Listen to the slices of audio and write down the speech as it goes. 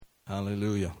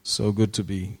Hallelujah. So good to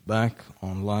be back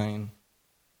online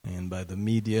and by the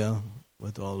media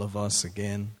with all of us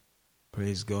again.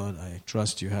 Praise God. I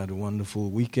trust you had a wonderful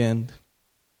weekend.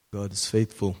 God is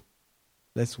faithful.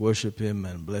 Let's worship Him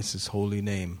and bless His holy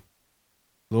name.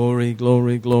 Glory,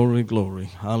 glory, glory, glory.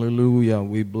 Hallelujah.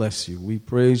 We bless you. We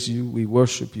praise you. We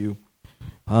worship you.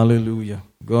 Hallelujah.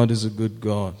 God is a good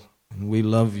God. And we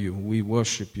love you. We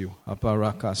worship you.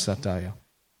 Aparaka sataya.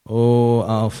 Oh,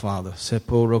 our Father.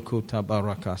 Seporoku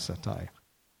tabaraka sataya.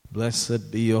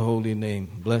 Blessed be your holy name.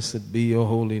 Blessed be your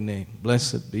holy name.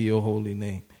 Blessed be your holy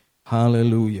name.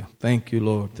 Hallelujah. Thank you,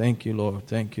 Lord. Thank you, Lord.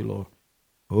 Thank you, Lord.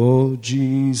 Oh,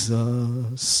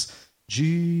 Jesus,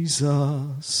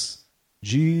 Jesus,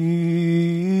 Jesus.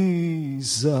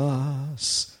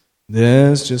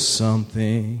 There's just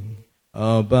something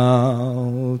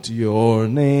about your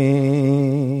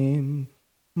name,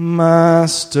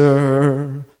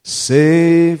 Master,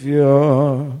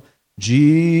 Savior,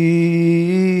 Jesus,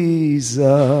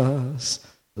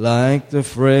 like the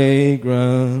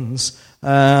fragrance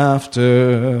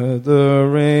after the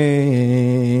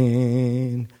rain.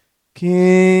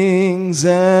 Kings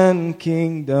and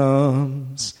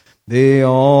kingdoms, they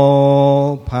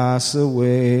all pass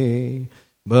away,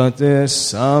 but there's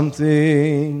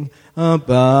something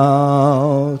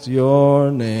about your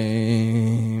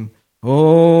name.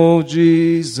 Oh,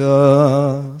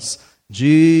 Jesus,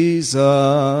 Jesus,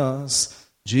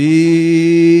 Jesus,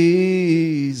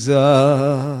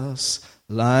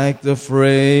 like the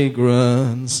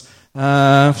fragrance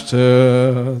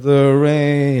after the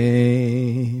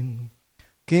rain.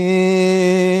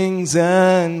 Kings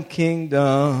and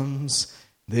kingdoms,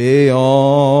 they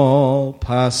all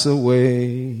pass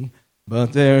away,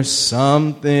 but there's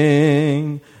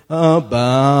something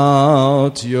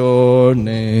about your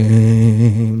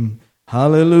name.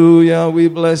 Hallelujah, we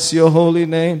bless your holy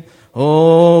name.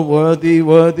 Oh, worthy,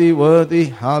 worthy, worthy.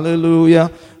 Hallelujah.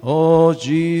 Oh,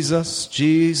 Jesus,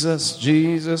 Jesus,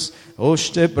 Jesus.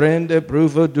 Oste prende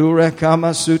pruva dura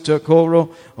kama suta coro.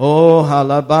 Oh,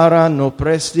 halabara no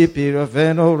presti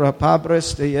piraveno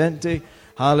rapabrestiente.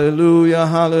 Hallelujah,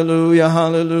 hallelujah,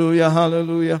 hallelujah,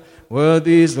 hallelujah.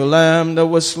 Worthy is the Lamb that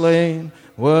was slain.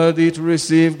 Worthy to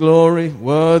receive glory.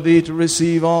 Worthy to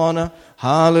receive honor.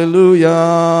 Hallelujah.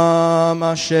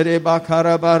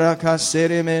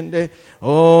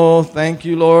 Oh, thank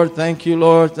you, Lord. Thank you,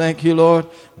 Lord. Thank you, Lord.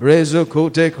 Brezo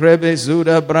kote krebe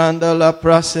zuda branda la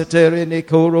prasetere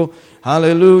nikoro.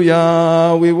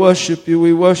 Hallelujah. We worship you.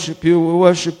 We worship you. We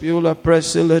worship you. La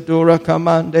presiledora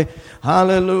kamande.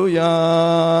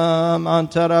 Hallelujah.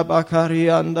 Mantara bakari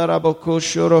andara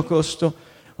bokoshoro kosto.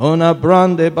 Ona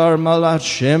brande barmala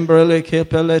shembrele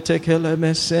kepelete kele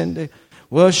mesende.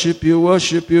 Worship you,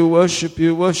 worship you, worship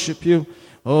you, worship you.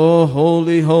 Oh,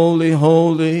 holy, holy,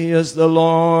 holy is the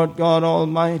Lord God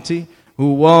Almighty,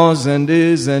 who was and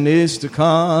is to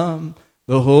come.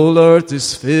 The whole earth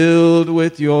is filled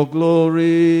with your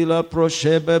glory. La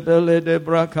proshebebele de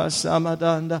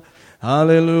brakasamadanda.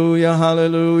 Hallelujah,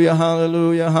 hallelujah,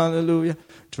 hallelujah, hallelujah.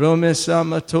 Tromesa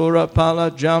matora pala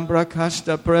jambra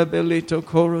kasta prebelito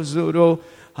korozuro.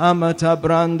 Hamata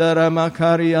branda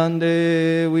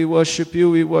ramakariande. We worship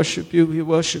you, we worship you, we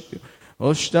worship you.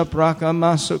 Oshta praka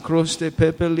maso kroste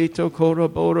pepelito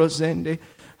koroboro zende.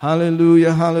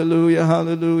 Hallelujah, hallelujah,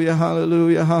 hallelujah,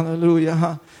 hallelujah,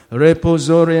 hallelujah.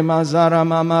 Reposore mazara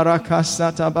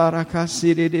mamarakasa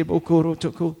tabarakasiri de bokoro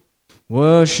toko.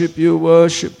 Worship you,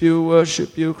 worship you,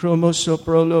 worship you.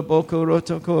 Chromosoprolo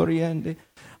bokoroto coriende.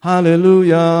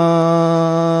 Hallelujah,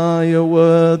 you're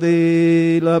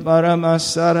worthy. La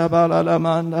baramasara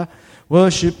balalamanda.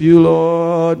 Worship you,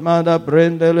 Lord. Manda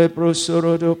brendele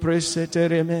prosorodo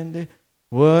preseteremende.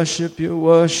 Worship you,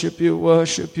 worship you,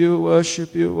 worship you,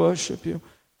 worship you, worship you.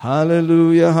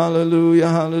 Hallelujah, hallelujah,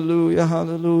 hallelujah,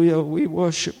 hallelujah. We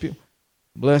worship you.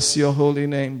 Bless your holy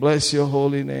name. Bless your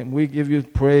holy name. We give you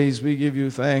praise. We give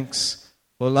you thanks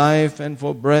for life and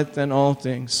for breath and all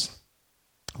things.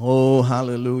 Oh,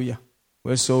 hallelujah.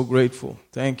 We're so grateful.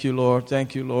 Thank you, Lord.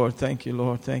 Thank you, Lord. Thank you,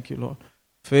 Lord. Thank you, Lord.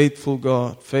 Faithful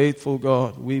God. Faithful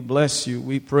God. We bless you.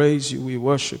 We praise you. We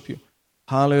worship you.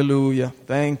 Hallelujah.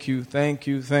 Thank you. Thank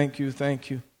you. Thank you. Thank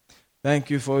you. Thank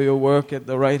you for your work at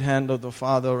the right hand of the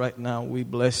Father right now. We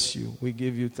bless you. We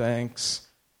give you thanks.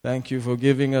 Thank you for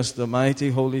giving us the mighty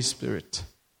Holy Spirit.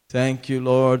 Thank you,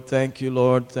 Lord. Thank you,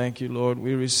 Lord. Thank you, Lord.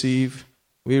 We receive.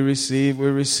 We receive, we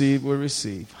receive, we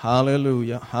receive.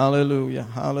 Hallelujah, hallelujah,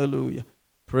 hallelujah.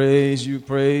 Praise you,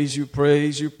 praise you,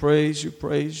 praise you, praise you,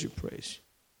 praise you, praise you.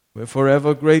 We're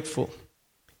forever grateful.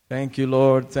 Thank you,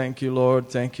 Lord, thank you, Lord,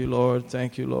 thank you, Lord,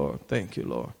 thank you, Lord, thank you,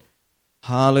 Lord.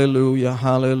 Hallelujah,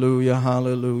 hallelujah,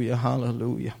 hallelujah,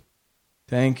 hallelujah.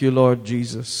 Thank you, Lord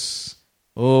Jesus.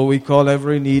 Oh, we call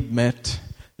every need met,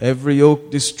 every yoke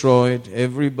destroyed,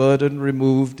 every burden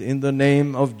removed in the name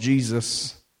of Jesus.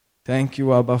 Thank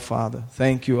you, Abba Father.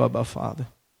 Thank you, Abba Father.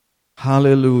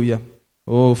 Hallelujah.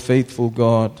 Oh, faithful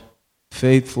God.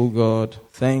 Faithful God.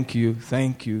 Thank you,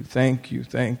 thank you, thank you,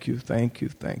 thank you, thank you,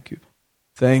 thank you.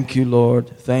 Thank you, Lord.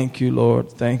 Thank you, Lord.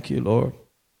 Thank you, Lord.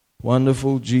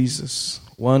 Wonderful Jesus.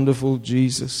 Wonderful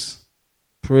Jesus.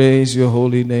 Praise your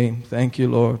holy name. Thank you,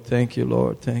 Lord. Thank you,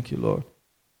 Lord. Thank you, Lord.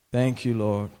 Thank you,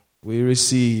 Lord. We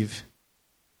receive.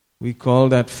 We call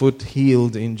that foot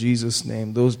healed in Jesus'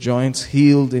 name. Those joints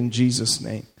healed in Jesus'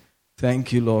 name.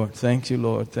 Thank you, Lord. Thank you,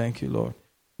 Lord. Thank you, Lord.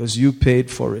 Because you paid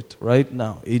for it right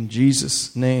now in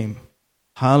Jesus' name.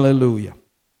 Hallelujah.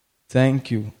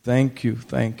 Thank you. Thank you.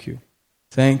 Thank you.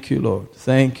 Thank you, Lord.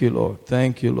 Thank you, Lord.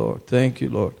 Thank you, Lord. Thank you,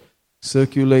 Lord.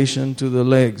 Circulation to the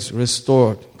legs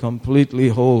restored, completely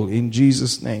whole in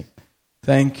Jesus' name.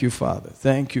 Thank you, Father.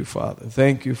 Thank you, Father.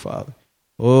 Thank you, Father.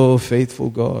 Oh, faithful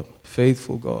God,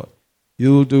 faithful God.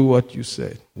 You'll do what you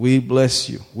said. We bless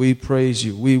you. We praise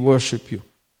you. We worship you.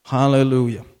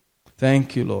 Hallelujah.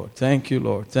 Thank you, Lord. Thank you,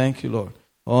 Lord. Thank you, Lord.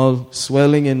 All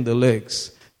swelling in the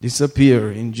legs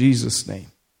disappear in Jesus' name.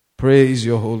 Praise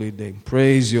your holy name.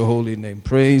 Praise your holy name.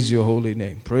 Praise your holy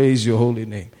name. Praise your holy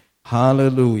name.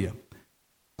 Hallelujah.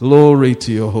 Glory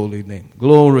to your holy name.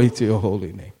 Glory to your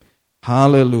holy name.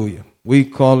 Hallelujah. We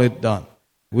call it done.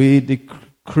 We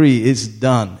decree it's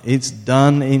done. It's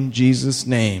done in Jesus'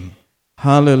 name.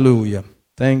 Hallelujah.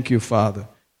 Thank you, Father.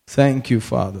 Thank you,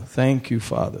 Father. Thank you,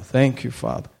 Father. Thank you,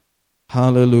 Father.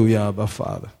 Hallelujah, Abba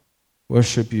Father.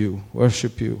 Worship you,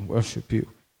 worship you, worship you.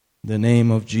 In the name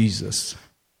of Jesus.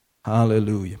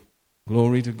 Hallelujah.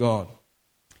 Glory to God.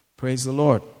 Praise the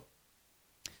Lord.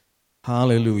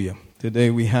 Hallelujah. Today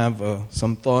we have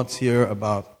some thoughts here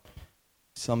about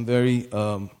some very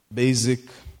basic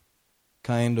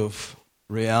kind of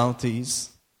realities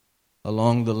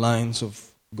along the lines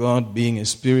of God being a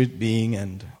spirit being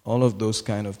and all of those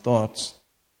kind of thoughts.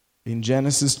 In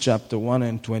Genesis chapter 1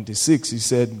 and 26, he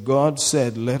said, God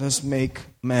said, let us make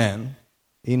man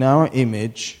in our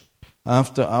image,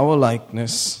 after our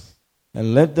likeness,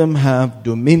 and let them have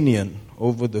dominion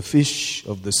over the fish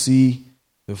of the sea,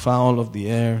 the fowl of the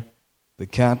air, the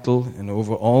cattle, and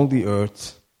over all the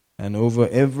earth, and over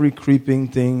every creeping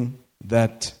thing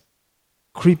that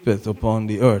creepeth upon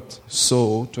the earth.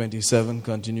 So, 27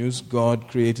 continues, God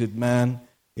created man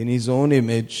in his own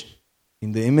image.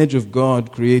 In the image of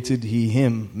God created he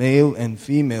him, male and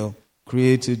female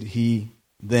created he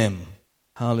them.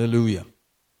 Hallelujah.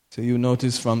 So you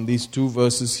notice from these two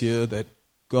verses here that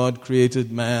God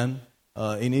created man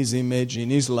in his image,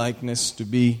 in his likeness, to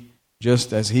be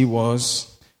just as he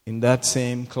was, in that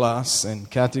same class and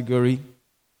category,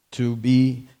 to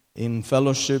be in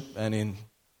fellowship and in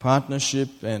partnership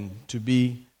and to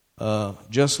be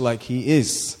just like he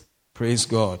is. Praise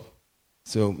God.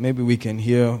 So maybe we can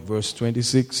hear verse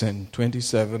 26 and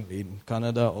 27 in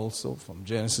Kannada also from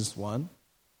Genesis 1.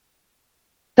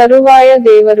 ತರುವಾಯ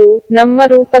ದೇವರು, ನಮ್ಮ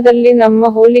ರೂಪದಲ್ಲಿ ನಮ್ಮ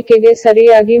ಹೋಲಿಕೆಗೆ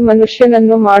ಸರಿಯಾಗಿ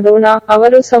ಮನುಷ್ಯನನ್ನು ಮಾಡೋಣ,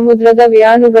 ಅವರು ಸಮುದ್ರದ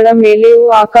ವ್ಯಾನುಗಳ ಮೇಲೆಯೂ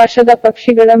ಆಕಾಶದ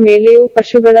ಪಕ್ಷಿಗಳ ಮೇಲೆಯೂ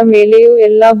ಪಶುಗಳ ಮೇಲೆಯೂ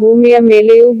ಎಲ್ಲಾ ಭೂಮಿಯ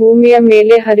ಮೇಲೆಯೂ ಭೂಮಿಯ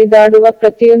ಮೇಲೆ ಹರಿದಾಡುವ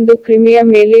ಪ್ರತಿಯೊಂದು ಕ್ರಿಮಿಯ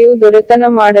ಮೇಲೆಯೂ ದೊರೆತನ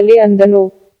ಮಾಡಲಿ ಅಂದನು.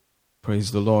 Praise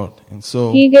the Lord. And so,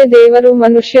 ಹೀಗೆ ದೇವರು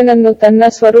ಮನುಷ್ಯನನ್ನು ತನ್ನ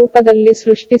ಸ್ವರೂಪದಲ್ಲಿ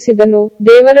ಸೃಷ್ಟಿಸಿದನು,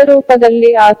 ದೇವರ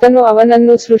ರೂಪದಲ್ಲಿ ಆತನು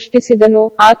ಅವನನ್ನು ಸೃಷ್ಟಿಸಿದನು,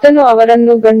 ಆತನು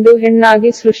ಅವರನ್ನು ಗಂಡು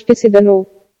ಹೆಣ್ಣಾಗಿ ಸೃಷ್ಟಿಸಿದನು.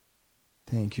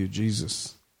 Thank you, Jesus.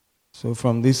 So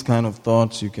from these kind of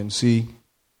thoughts, you can see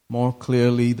more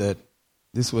clearly that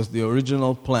this was the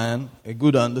original plan. A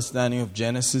good understanding of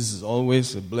Genesis is always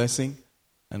a blessing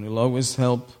and will always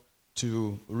help to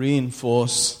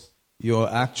reinforce your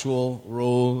actual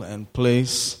role and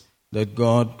place that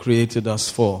God created us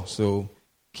for. So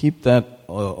keep that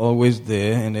always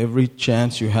there, and every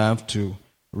chance you have to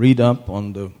read up on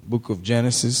the book of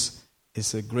Genesis is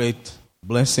a great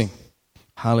blessing.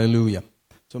 Hallelujah.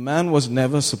 So man was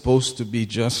never supposed to be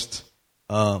just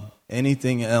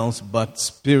anything else but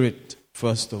spirit,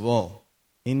 first of all.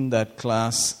 In that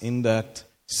class, in that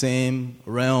same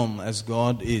realm as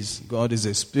God is. God is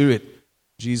a spirit.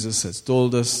 Jesus has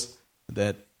told us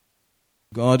that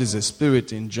God is a spirit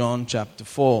in John chapter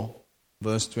 4,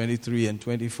 verse 23 and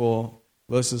 24.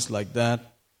 Verses like that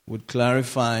would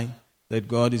clarify that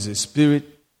God is a spirit,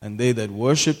 and they that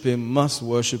worship him must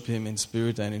worship him in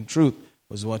spirit and in truth,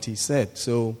 was what he said.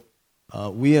 So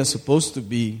we are supposed to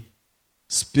be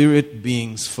spirit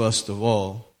beings first of all,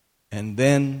 and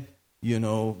then,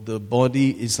 the body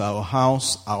is our house,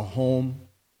 our home,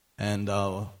 and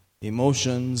our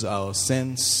emotions, our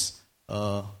sense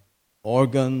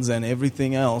organs and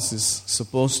everything else is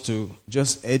supposed to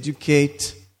just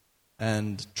educate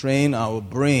and train our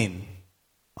brain.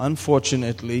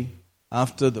 Unfortunately,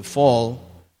 after the fall,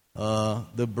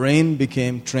 the brain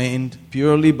became trained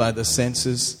purely by the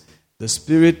senses. The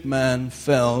spirit man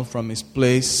fell from his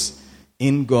place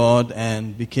in God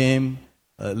and became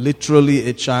literally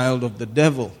a child of the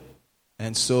devil.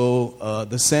 And so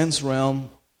the sense realm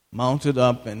mounted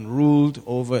up and ruled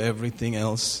over everything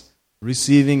else,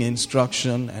 receiving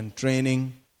instruction and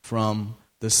training from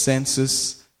the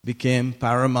senses became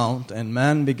paramount, and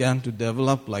man began to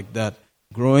develop like that,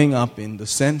 growing up in the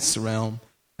sense realm.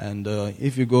 And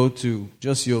if you go to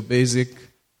just your basic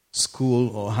school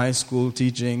or high school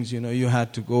teachings, you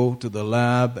had to go to the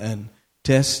lab and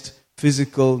test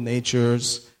physical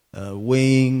natures,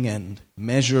 weighing and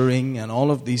measuring and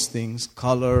all of these things,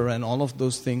 color and all of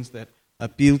those things that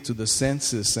appeal to the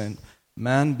senses. And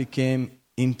man became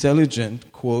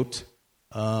intelligent, quote,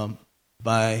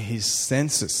 by his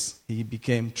senses. He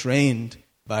became trained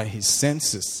by his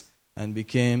senses and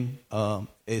became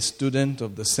a student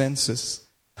of the senses.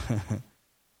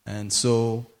 And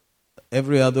so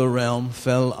every other realm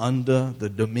fell under the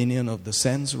dominion of the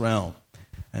sense realm.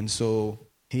 And so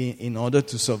he, in order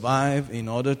to survive, in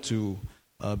order to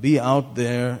be out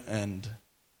there and,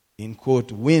 in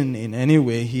quote, win in any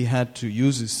way, he had to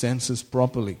use his senses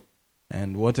properly.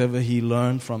 And whatever he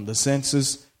learned from the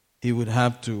senses, he would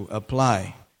have to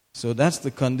apply. So that's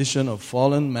the condition of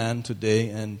fallen man today,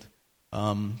 and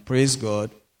praise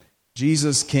God.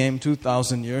 Jesus came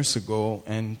 2,000 years ago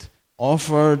and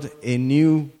offered a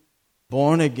new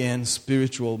born-again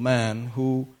spiritual man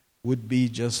who would be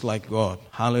just like God.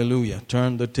 Hallelujah.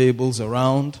 Turn the tables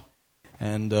around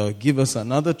and give us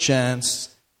another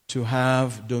chance to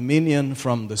have dominion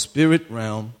from the spirit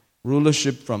realm,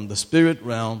 rulership from the spirit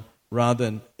realm, rather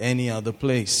than any other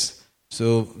place.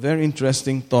 So, very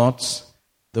interesting thoughts.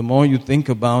 The more you think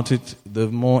about it, the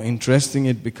more interesting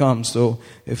it becomes. So,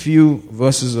 a few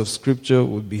verses of scripture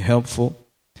would be helpful.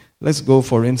 Let's go,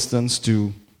 for instance,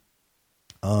 to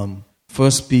 1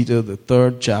 Peter, the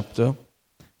 3rd chapter.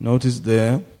 Notice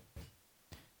there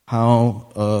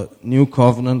how New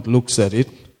Covenant looks at it.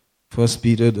 1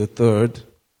 Peter, the 3rd.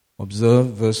 Observe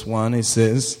verse 1, it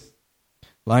says,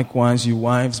 "Likewise, you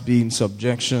wives, be in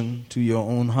subjection to your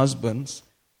own husbands,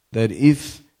 that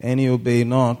if any obey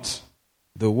not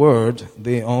the word,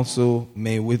 they also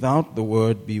may without the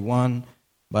word be won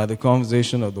by the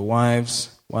conversation of the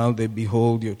wives, while they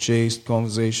behold your chaste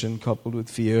conversation coupled with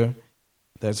fear."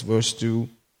 That's verse 2.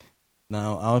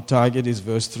 Now, our target is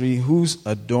verse 3. "Whose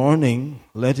adorning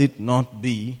let it not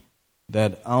be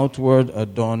that outward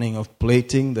adorning of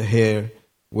plaiting the hair,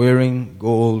 wearing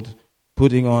gold,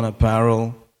 putting on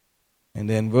apparel." And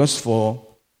then verse 4,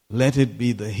 "Let it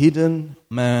be the hidden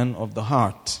man of the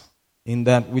heart, in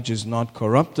that which is not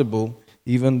corruptible,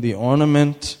 even the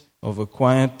ornament of a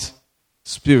quiet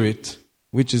spirit,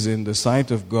 which is in the sight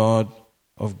of God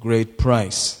of great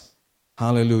price."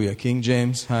 Hallelujah. King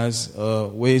James has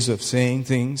ways of saying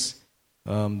things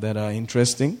that are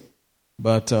interesting.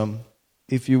 But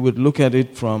if you would look at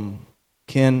it from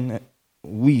Ken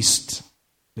Wuest,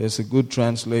 there's a good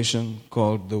translation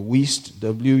called the Wuest,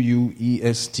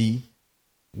 W-U-E-S-T,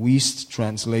 Wuest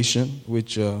translation,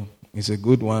 which is a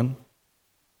good one.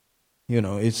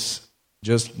 It's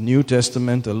just New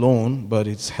Testament alone, but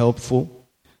it's helpful.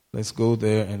 Let's go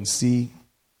there and see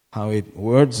how it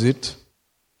words it.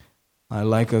 I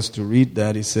like us to read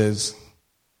that. It says,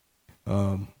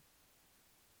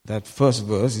 that first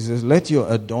verse, it says, "Let your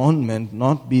adornment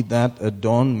not be that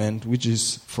adornment which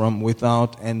is from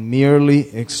without and merely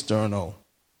external."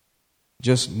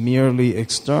 Just merely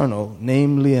external,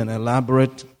 namely an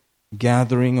elaborate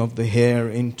gathering of the hair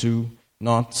into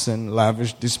knots and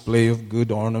lavish display of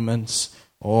good ornaments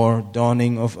or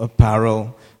donning of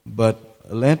apparel, but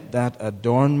let that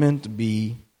adornment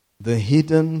be the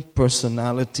hidden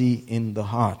personality in the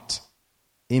heart,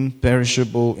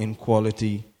 imperishable in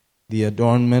quality, the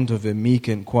adornment of a meek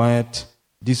and quiet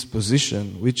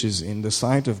disposition, which is in the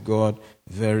sight of God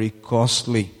very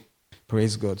costly.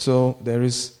 Praise God. So there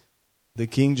is, the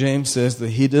King James says, the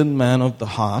hidden man of the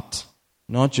heart,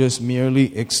 not just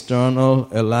merely external,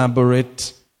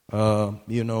 elaborate,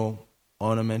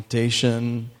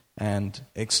 ornamentation and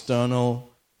external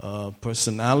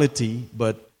personality,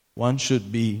 but one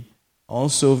should be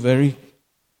also very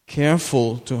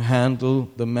careful to handle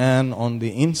the man on the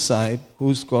inside,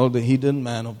 who's called the hidden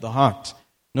man of the heart.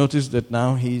 Notice that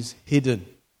now he's hidden.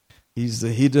 He's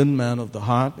the hidden man of the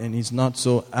heart, and he's not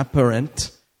so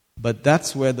apparent, but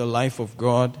that's where the life of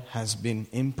God has been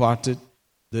imparted.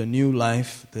 the new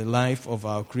life, the life of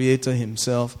our Creator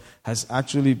Himself, has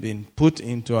actually been put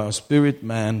into our spirit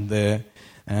man there.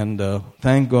 And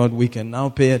thank God we can now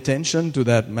pay attention to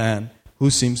that man who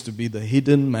seems to be the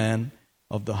hidden man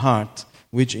of the heart,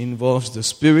 which involves the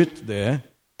spirit there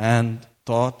and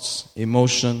thoughts,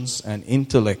 emotions, and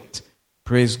intellect.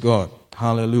 Praise God.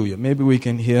 Hallelujah. Maybe we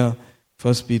can hear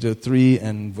 1 Peter 3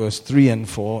 and verse 3 and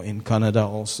 4 in Kannada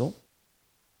also.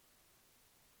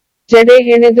 ಜಡೆ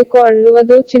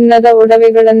ಹೆಣೆದುಕೊಳ್ಳುವುದು, ಚಿನ್ನದ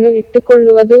ಒಡವೆಗಳನ್ನು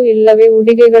ಇಟ್ಟುಕೊಳ್ಳುವುದು, ಇಲ್ಲವೇ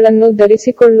ಉಡಿಗೆಗಳನ್ನು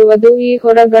ಧರಿಸಿಕೊಳ್ಳುವುದು, ಈ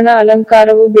ಹೊರಗಣ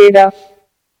ಅಲಂಕಾರವು ಬೇಡ.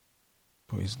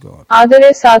 ಆದರೆ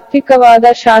ಸಾತ್ವಿಕವಾದ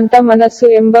ಶಾಂತ ಮನಸ್ಸು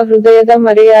ಎಂಬ ಹೃದಯದ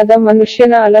ಮರೆಯಾದ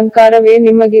ಮನುಷ್ಯನ ಅಲಂಕಾರವೇ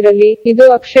ನಿಮಗಿರಲಿ, ಇದು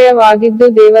ಅಕ್ಷಯವಾಗಿದ್ದು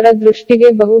ದೇವರ ದೃಷ್ಟಿಗೆ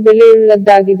ಬಹು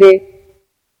ಬೆಲೆಯುಳ್ಳದ್ದಾಗಿದೆ.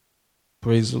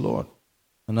 Praise the Lord.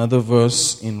 Another verse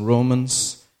in Romans,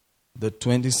 the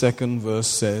 22nd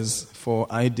verse says, "For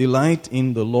I delight in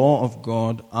the law of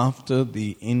God after the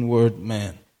inward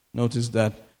man." Notice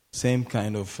that same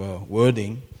kind of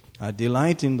wording. I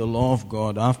delight in the law of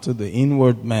God after the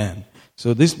inward man. So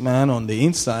this man on the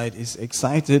inside is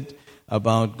excited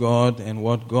about God and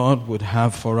what God would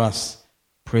have for us.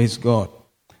 Praise God.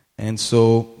 And so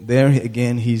there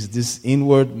again, he's this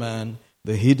inward man,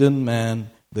 the hidden man,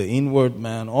 the inward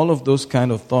man, all of those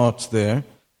kind of thoughts there.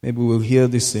 Maybe we'll hear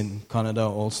this in Kannada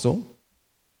also.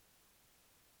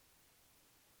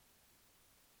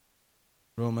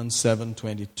 Romans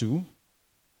 7:22.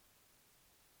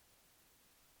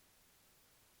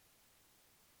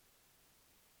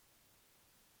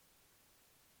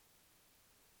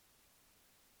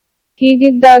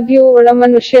 ಹೀಗಿದ್ದಾಗ್ಯೂ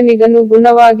ಒಳಮನುಷ್ಯನಿಗನು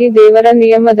ಗುಣವಾಗಿ ದೇವರ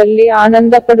ನಿಯಮದಲ್ಲಿ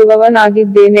ಆನಂದ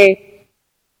ಪಡುವವನಾಗಿದ್ದೇನೆ.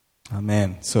 Amen.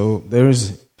 So there is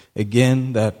again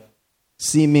that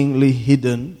seemingly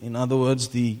hidden, in other words,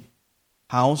 the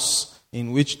house in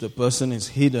which the person is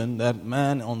hidden, that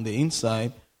man on the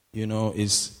inside,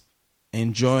 is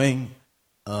enjoying,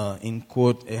 in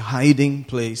quote, a hiding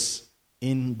place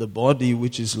in the body,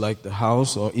 which is like the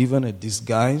house or even a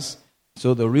disguise. So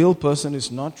the real person is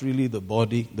not really the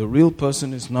body. The real person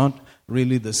is not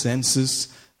really the senses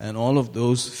and all of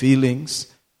those feelings.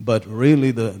 But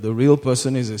really the real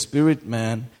person is a spirit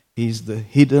man. He's the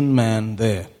hidden man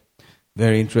there.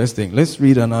 Very interesting. Let's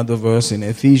read another verse in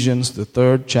Ephesians, the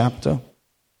 3rd chapter.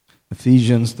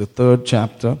 Ephesians, the 3rd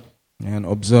chapter. And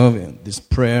observe this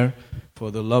prayer for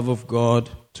the love of God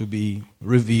to be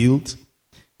revealed.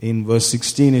 In verse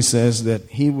 16 it says that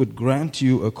He would grant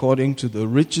you according to the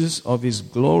riches of His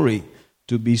glory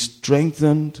to be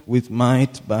strengthened with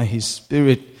might by His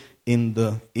Spirit in the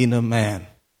inner man.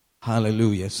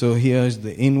 Hallelujah. So here is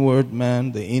the inward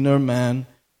man, the inner man,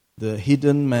 the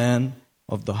hidden man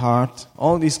of the heart.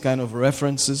 All these kind of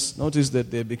references, notice that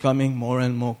they're becoming more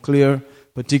and more clear,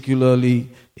 particularly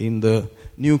in the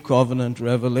New Covenant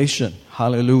revelation.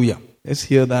 Hallelujah. Let's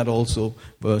hear that also,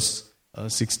 verse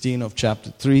 16 of chapter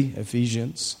 3,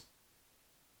 Ephesians.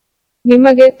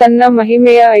 ನಿಮಗೆ ತನ್ನ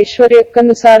ಮಹಿಮೆಯ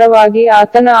ಐಶ್ವರ್ಯಕ್ಕನುಸಾರವಾಗಿ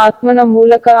ಆತನ ಆತ್ಮನ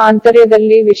ಮೂಲಕ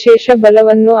ಆಂತರ್ಯದಲ್ಲಿ ವಿಶೇಷ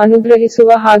ಬಲವನ್ನು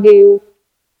ಅನುಗ್ರಹಿಸುವ ಹಾಗೆಯೂ.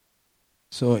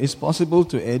 So it's possible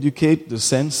to educate the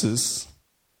senses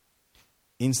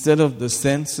instead of the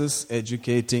senses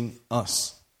educating us.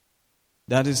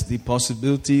 That is the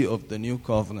possibility of the new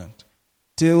covenant.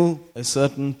 Till a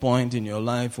certain point in your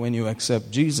life when you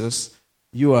accept Jesus,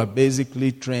 you are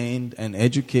basically trained and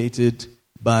educated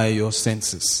by your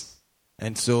senses.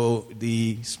 And so the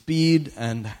speed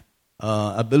and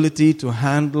ability to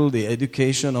handle the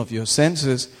education of your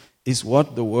senses is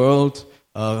what the world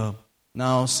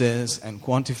now says and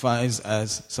quantifies as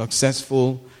successful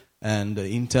and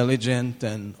intelligent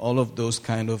and all of those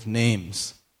kind of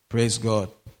names. Praise God.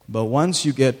 But once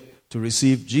you get to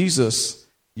receive Jesus,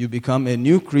 you become a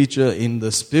new creature in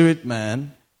the spirit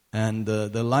man, and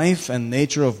the life and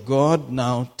nature of God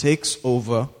now takes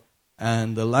over,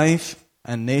 and the life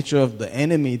and nature of the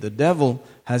enemy, the devil,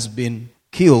 has been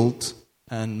killed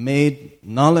and made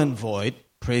null and void.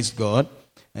 Praise God.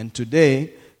 And today,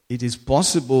 it is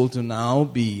possible to now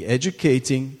be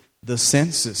educating the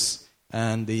senses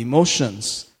and the emotions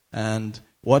and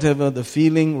whatever the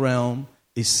feeling realm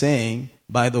is saying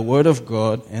by the Word of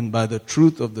God and by the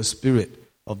truth of the Spirit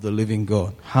of the living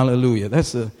God. Hallelujah.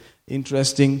 That's an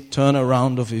interesting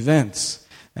turnaround of events.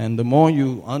 And the more you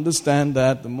understand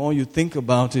that, the more you think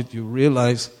about it, you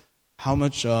realize how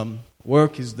much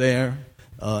work is there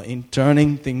in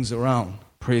turning things around.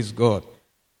 Praise God.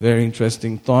 Very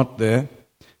interesting thought there.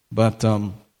 But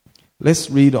let's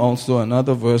read also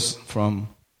another verse from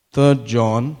 3rd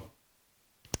John.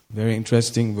 Very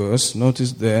interesting verse.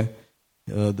 Notice there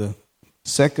the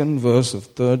 2nd verse of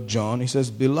 3rd John. He says,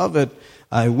 "Beloved,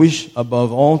 I wish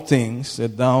above all things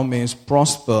that thou mayest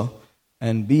prosper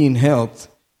and be in health,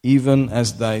 even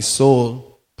as thy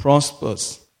soul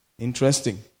prospers.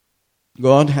 Interesting.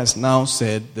 God has now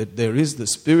said that there is the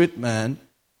spirit man,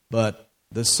 but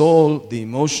the soul, the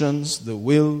emotions, the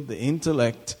will, the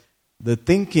intellect, the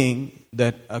thinking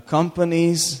that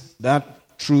accompanies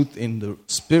that truth in the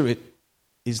spirit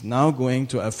is now going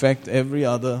to affect every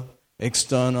other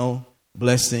external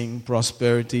blessing,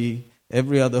 prosperity,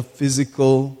 every other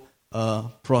physical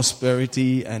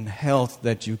prosperity and health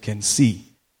that you can see.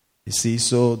 You see,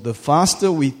 so the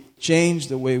faster we change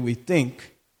the way we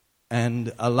think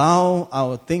and allow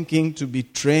our thinking to be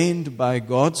trained by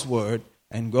God's Word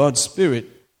and God's Spirit,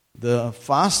 the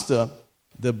faster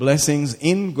the blessings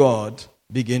in God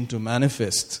begin to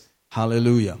manifest.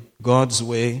 Hallelujah. God's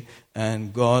way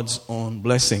and God's own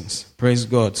blessings. Praise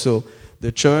God. So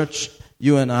the church,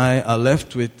 you and I, are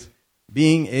left with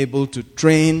being able to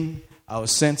train our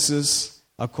senses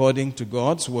according to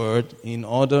God's Word in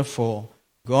order for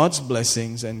God's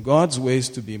blessings and God's ways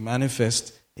to be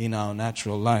manifest in our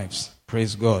natural lives.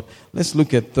 Praise God. Let's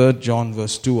look at 3 John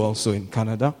verse 2 also in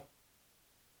Kannada.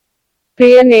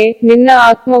 ಪ್ರಿಯನೇ, ನಿನ್ನ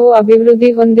ಆತ್ಮವು ಅಭಿವೃದ್ಧಿ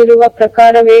ಹೊಂದಿರುವ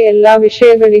ಪ್ರಕಾರವೇ ಎಲ್ಲಾ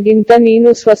ವಿಷಯಗಳಿಗಿಂತ ನೀನು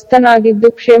ಸ್ವಸ್ಥನಾಗಿದ್ದು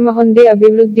ಕ್ಷೇಮ ಹೊಂದಿ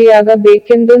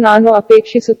ಅಭಿವೃದ್ಧಿಯಾಗಬೇಕೆಂದು ನಾನು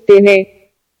ಅಪೇಕ್ಷಿಸುತ್ತೇನೆ.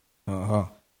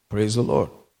 Praise the Lord.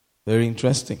 Very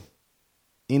interesting.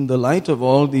 In the light of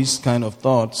all these kind of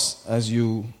thoughts, as you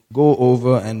go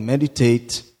over and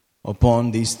meditate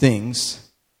upon these things,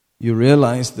 you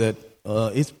realize that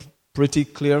it's pretty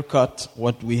clear-cut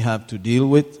what we have to deal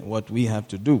with, what we have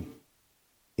to do.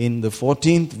 In the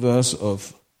 14th verse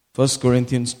of 1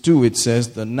 Corinthians 2, it says,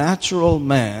 "The natural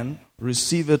man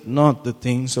receiveth not the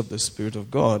things of the Spirit of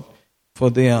God, for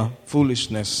they are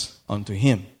foolishness unto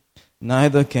him.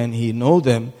 Neither can he know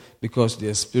them, because they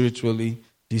are spiritually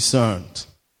discerned."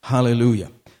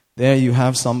 Hallelujah. There you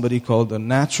have somebody called the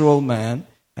natural man,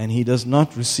 and he does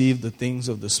not receive the things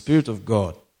of the Spirit of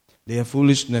God. They are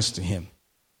foolishness to him.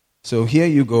 So here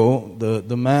you go,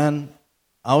 the man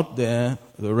out there,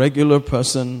 the regular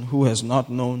person who has not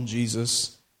known Jesus,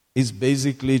 is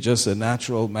basically just a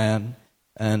natural man.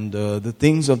 And the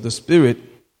things of the Spirit,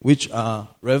 which are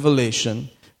revelation,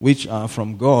 which are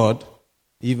from God,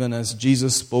 even as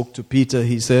Jesus spoke to Peter,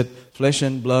 he said, "Flesh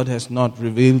and blood has not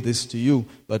revealed this to you,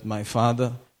 but my Father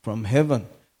from heaven."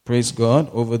 Praise God.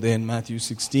 Over there in Matthew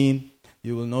 16,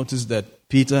 you will notice that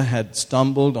Peter had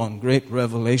stumbled on great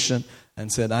revelation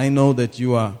and said, "I know that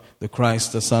you are the Christ,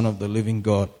 the Son of the living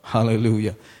God."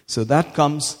 Hallelujah. So that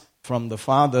comes from the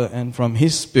Father and from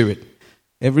His Spirit.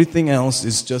 Everything else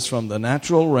is just from the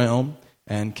natural realm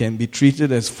and can be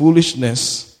treated as foolishness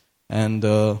and,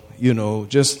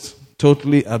 just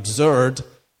totally absurd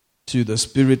to the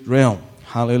spirit realm.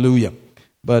 Hallelujah.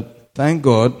 But thank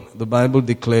God, the Bible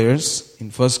declares in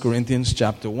 1 Corinthians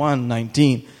chapter 1,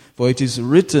 19, "For it is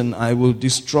written, I will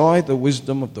destroy the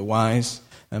wisdom of the wise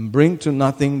and bring to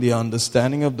nothing the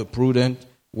understanding of the prudent.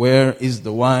 Where is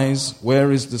the wise?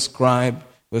 Where is the scribe?"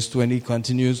 Verse 20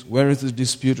 continues, "Where is the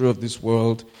disputer of this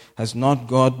world? Has not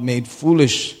God made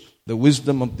foolish the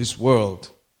wisdom of this world?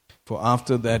 For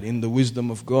after that, in the wisdom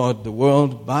of God, the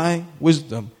world by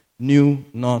wisdom knew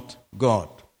not God."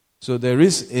 So there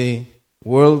is a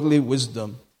worldly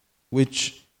wisdom which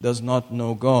does not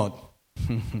know God.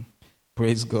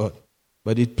 Praise God.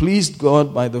 But it pleased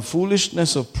God by the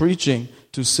foolishness of preaching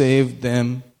to save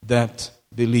them that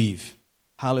believe.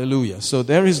 Hallelujah. So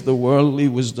there is the worldly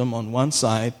wisdom on one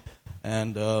side,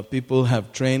 and people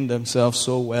have trained themselves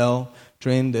so well,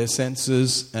 trained their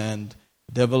senses and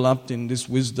developed in this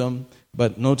wisdom,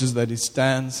 but notice that it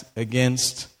stands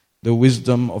against the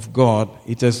wisdom of God.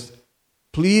 It has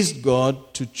pleased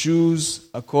God to choose,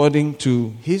 according to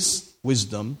His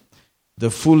wisdom,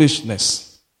 the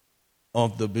foolishness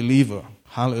of the believer.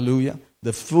 Hallelujah.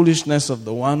 The foolishness of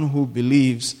the one who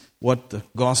believes what the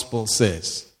gospel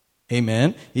says.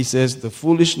 Amen. He says the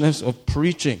foolishness of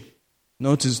preaching.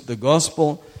 Notice the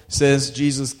gospel says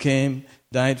Jesus came,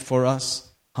 died for us,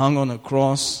 hung on a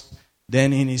cross.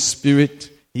 Then in His Spirit,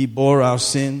 He bore our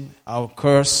sin, our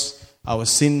curse, our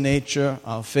sin nature,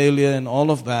 our failure, and all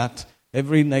of that,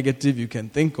 every negative you can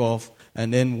think of,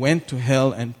 and then went to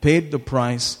hell and paid the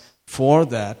price for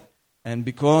that. And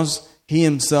because He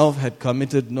Himself had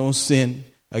committed no sin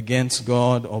against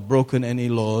God or broken any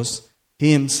laws,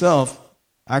 He Himself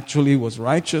actually was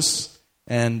righteous,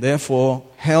 and therefore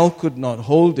hell could not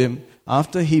hold Him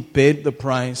after He paid the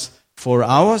price for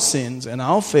our sins and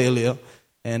our failure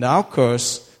and our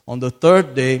curse. On the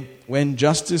third day, when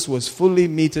justice was fully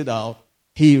meted out,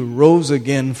 He rose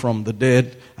again from the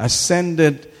dead,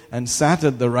 ascended and sat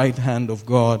at the right hand of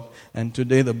God. And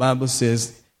today the Bible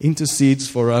says, intercedes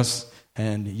for us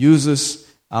and uses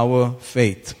our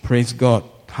faith. Praise God.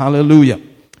 Hallelujah.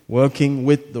 working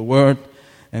with the Word,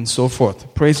 and so forth.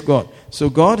 Praise God. So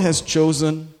God has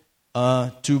chosen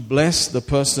to bless the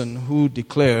person who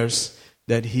declares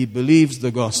that he believes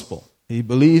the gospel. He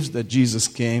believes that Jesus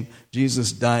came,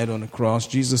 Jesus died on the cross,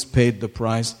 Jesus paid the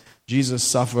price, Jesus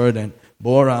suffered and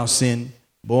bore our sin,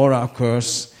 bore our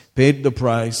curse, paid the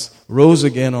price, rose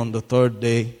again on the third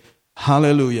day.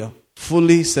 Hallelujah.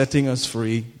 Fully setting us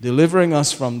free, delivering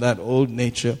us from that old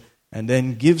nature, and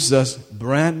then gives us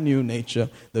brand new nature,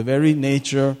 the very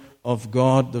nature of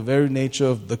God, the very nature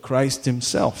of the Christ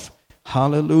himself.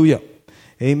 Hallelujah.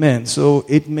 Amen. So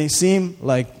it may seem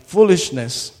like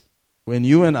foolishness when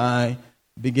you and I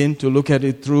begin to look at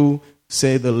it through,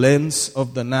 say, the lens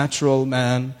of the natural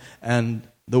man and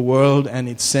the world and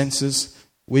its senses,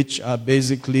 which are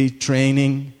basically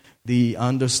training the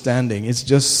understanding. It's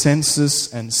just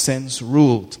senses and sense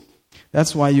ruled.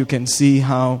 That's why you can see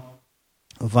how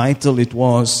vital it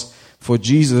was for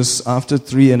Jesus after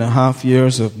 3.5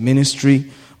 years of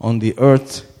ministry on the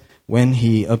earth when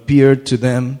he appeared to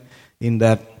them in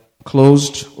that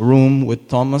closed room with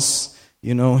Thomas.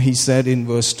 You know, he said in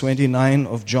verse 29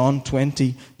 of John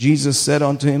 20, Jesus said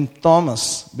unto him,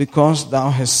 Thomas, because thou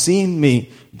hast seen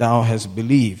me, thou hast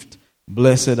believed.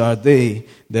 Blessed are they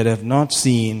that have not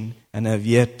seen and have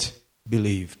yet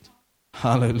believed.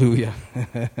 Hallelujah.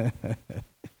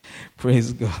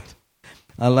 Praise God.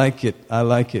 I like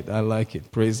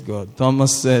it. Praise God.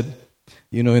 Thomas said,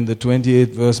 you know, in the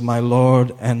 28th verse, my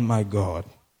Lord and my God.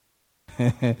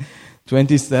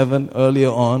 27, earlier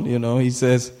on, you know, he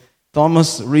says,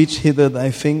 Thomas, reach hither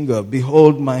thy finger,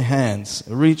 behold my hands.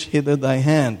 Reach hither thy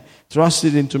hand, thrust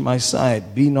it into my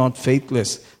side. Be not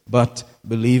faithless, but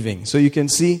believing. So you can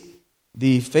see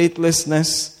the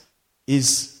faithlessness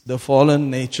is the fallen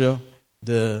nature,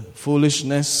 the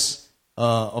foolishness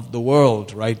of the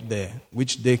world right there,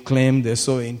 which they claim they're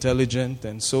so intelligent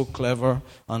and so clever.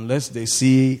 Unless they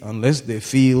see, unless they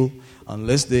feel,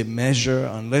 unless they measure,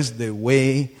 unless they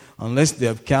weigh, unless they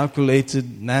have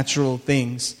calculated natural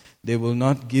things, they will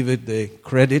not give it the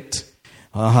credit.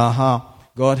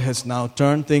 God has now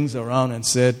turned things around and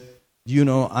said, you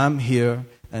know, I'm here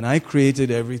and I created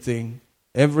everything.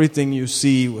 Everything you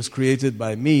see was created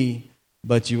by me,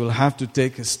 but you will have to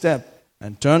take a step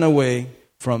and turn away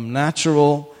from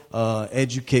natural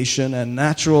education and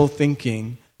natural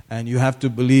thinking, and you have to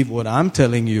believe what I'm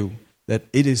telling you, that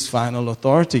it is final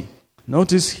authority.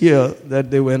 Notice here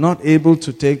that they were not able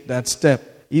to take that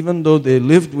step, even though they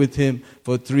lived with him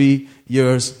for 3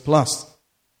 years plus.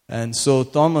 And so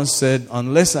Thomas said,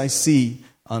 unless I see,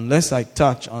 unless I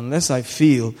touch, unless I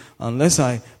feel, unless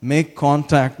I make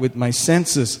contact with my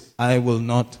senses, I will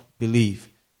not believe.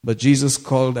 But Jesus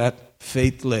called that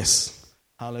faithless.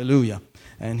 Hallelujah.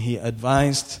 And he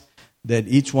advised that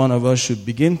each one of us should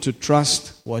begin to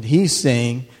trust what he's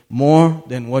saying more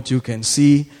than what you can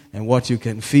see and what you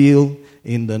can feel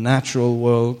in the natural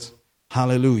world.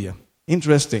 Hallelujah.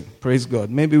 Interesting. Praise God.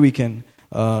 Maybe we can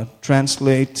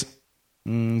translate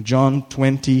John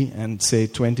 20 and say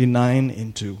 29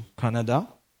 into Kannada.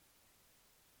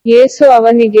 ಯೇಸು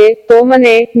ಅವನಿಗೆ,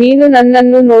 ತೋಮನೇ, ನೀನು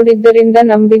ನನ್ನನ್ನು ನೋಡಿದ್ದರಿಂದ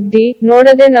ನಂಬಿದ್ದಿ,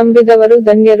 ನೋಡದೆ ನಂಬಿದವರು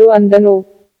ಧನ್ಯರು ಅಂದನು.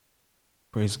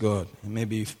 Praise God. And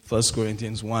maybe 1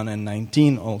 Corinthians 1 and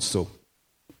 19 also.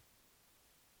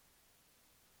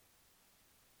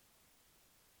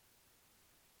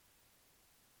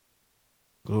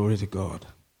 Glory to God.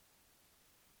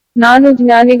 ನಾನು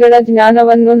ಜ್ಞಾನಿಗಳ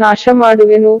ಜ್ಞಾನವನ್ನು ನಾಶ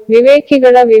ಮಾಡುವೆನು,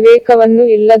 ವಿವೇಕಿಗಳ ವಿವೇಕವನ್ನು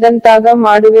ಇಲ್ಲದಂತಾಗ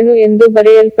ಮಾಡುವೆನು ಎಂದು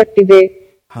ಬರೆಯಲ್ಪಟ್ಟಿದೆ.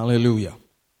 Hallelujah.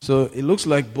 So it looks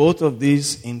like both of these,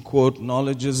 in quote,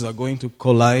 knowledges are going to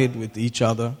collide with each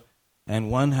other,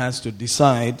 and one has to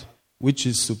decide which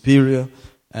is superior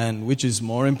and which is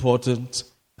more important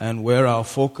and where our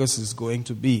focus is going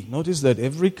to be. Notice that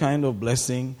every kind of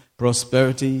blessing,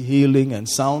 prosperity, healing, and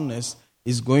soundness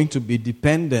is going to be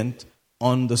dependent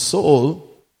on the soul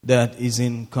that is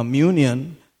in communion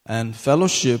and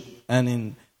fellowship and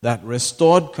in that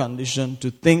restored condition to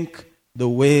think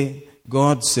the way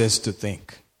God says to think.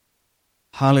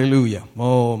 Hallelujah.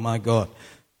 Oh my God.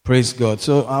 Praise God.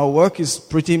 So our work is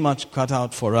pretty much cut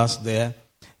out for us there.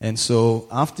 And so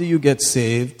after you get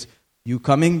saved, you're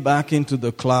coming back into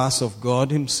the class of God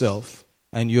himself,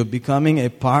 and you're becoming a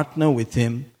partner with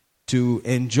him to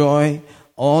enjoy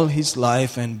all his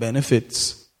life and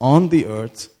benefits on the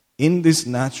earth in this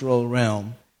natural realm.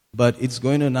 But it's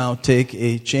going to now take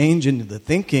a change in the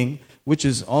thinking, which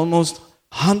is almost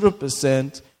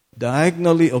 100%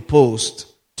 diagonally opposed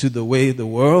to the way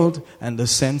the world and the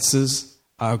senses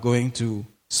are going to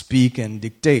speak and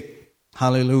dictate.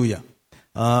 Hallelujah.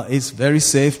 It's very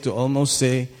safe to almost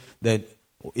say that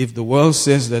if the world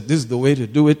says that this is the way to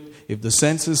do it, If the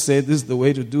senses say this is the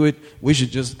way to do it, we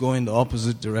should just go in the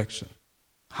opposite direction.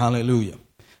 Hallelujah.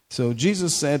 So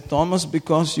Jesus said, Thomas,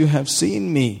 because you have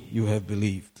seen me, you have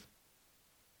believed.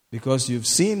 Because you've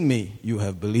seen me, you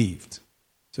have believed.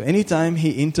 So anytime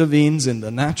he intervenes in the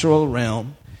natural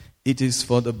realm, it is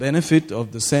for the benefit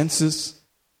of the senses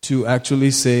to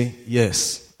actually say,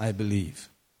 yes, I believe.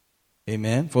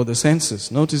 Amen? For the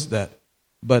senses, notice that.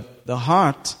 But the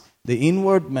heart, the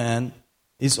inward man,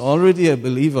 is already a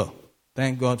believer.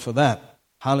 Thank God for that.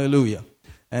 Hallelujah.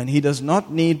 And he does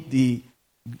not need the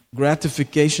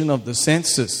gratification of the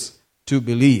senses to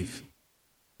believe.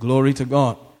 Glory to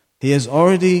God. He has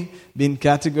already been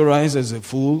categorized as a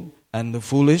fool and the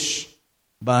foolish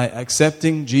by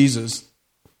accepting Jesus,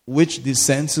 which the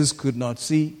senses could not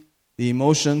see, the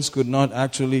emotions could not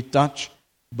actually touch,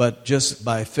 but just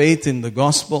by faith in the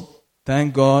gospel.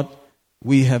 Thank God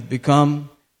we have become,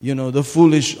 the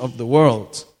foolish of the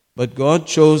world. But God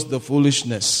chose the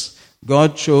foolishness.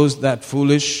 God chose that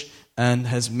foolish and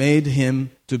has made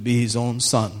him to be his own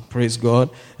son. Praise God.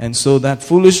 And so that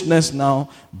foolishness now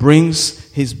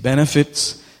brings his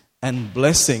benefits and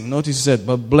blessing. Notice he said,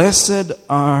 but blessed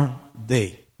are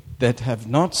they that have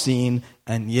not seen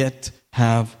and yet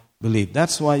have believed.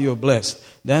 That's why you're blessed.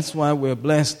 That's why we're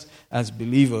blessed as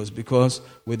believers, because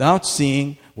without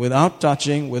seeing, without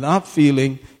touching, without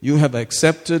feeling, you have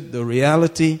accepted the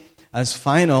reality as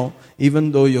final,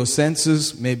 even though your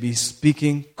senses may be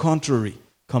speaking contrary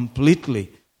completely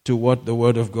to what the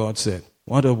Word of God said.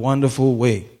 What a wonderful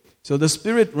way. So the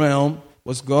spirit realm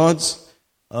was God's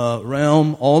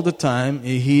realm all the time.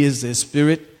 He is a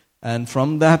spirit, and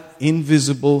from that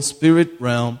invisible spirit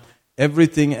realm,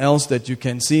 everything else that you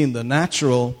can see in the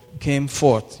natural came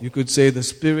forth. You could say the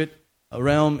spirit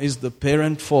realm is the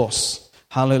parent force.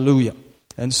 Hallelujah.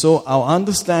 And so our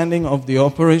understanding of the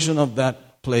operation of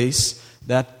that place,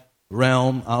 that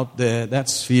realm out there, that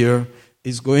sphere,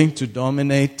 is going to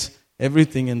dominate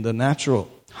everything in the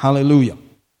natural. Hallelujah.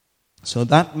 So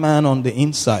that man on the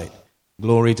inside,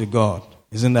 glory to God.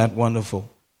 Isn't that wonderful?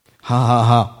 Ha ha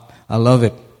ha. I love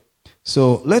it.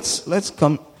 So let's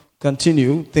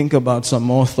continue, think about some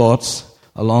more thoughts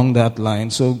along that line.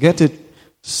 So get it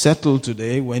settled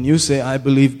today. When you say, I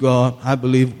believe God, I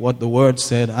believe what the Word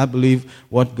said, I believe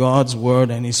what God's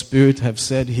Word and His Spirit have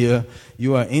said here,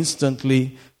 you are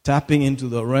instantly tapping into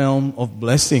the realm of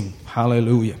blessing.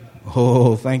 Hallelujah.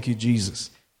 Oh, thank you,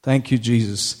 Jesus. Thank you,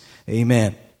 Jesus.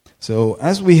 Amen. So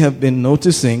as we have been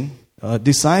noticing,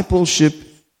 discipleship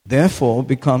therefore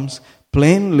becomes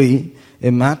plainly a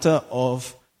matter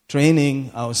of training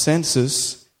our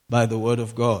senses by the Word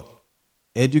of God.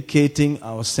 Educating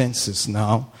our senses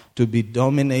now to be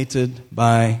dominated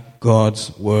by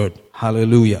God's Word.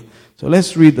 Hallelujah. So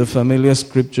let's read the familiar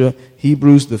scripture,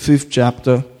 Hebrews the 5th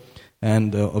chapter,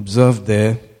 and observe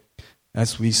there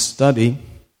as we study.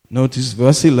 Notice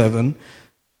verse 11.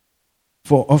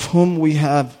 For of whom we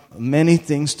have many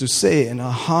things to say and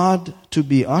are hard to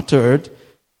be uttered,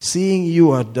 seeing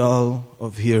you are dull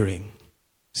of hearing.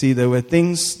 See, there were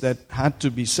things that had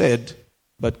to be said,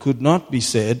 but could not be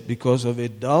said because of a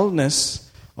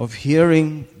dullness of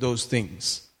hearing those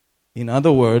things. In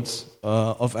other words,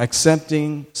 of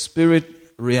accepting spirit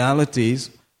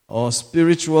realities or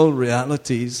spiritual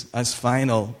realities as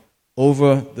final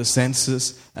over the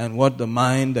senses and what the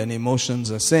mind and emotions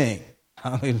are saying.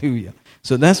 Hallelujah.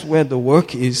 So that's where the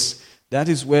work is. That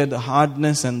is where the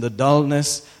hardness and the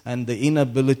dullness and the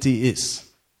inability is.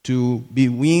 To be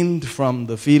weaned from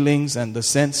the feelings and the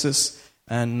senses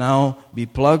and now be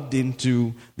plugged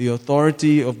into the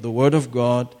authority of the Word of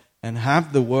God and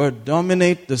have the Word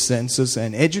dominate the senses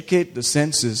and educate the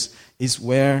senses is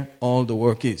where all the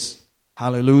work is.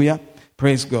 Hallelujah.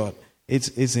 Praise God.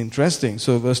 It's interesting.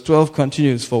 So verse 12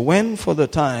 continues, for when for the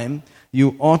time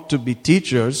you ought to be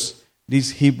teachers,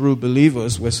 these Hebrew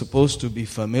believers were supposed to be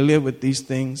familiar with these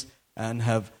things and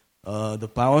have the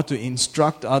power to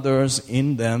instruct others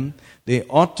in them. They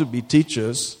ought to be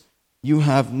teachers. You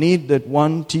have need that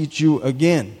one teach you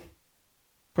again.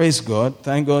 Praise God.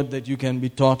 Thank God that you can be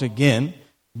taught again.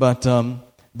 But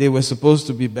they were supposed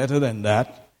to be better than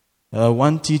that.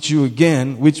 One teach you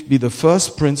again, which be the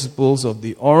first principles of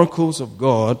the oracles of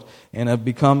God, and have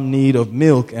become need of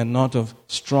milk and not of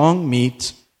strong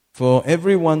meat. For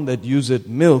everyone that useth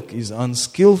milk is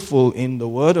unskillful in the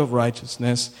word of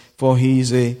righteousness, for he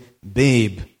is a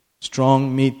babe.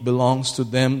 Strong meat belongs to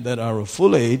them that are of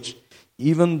full age,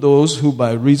 even those who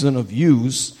by reason of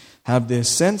use have their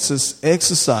senses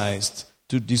exercised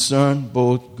to discern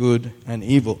both good and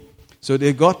evil. So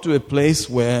they got to a place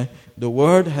where the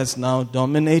Word has now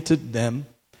dominated them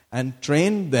and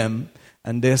trained them,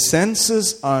 and their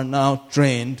senses are now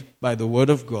trained by the Word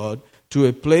of God to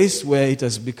a place where it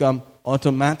has become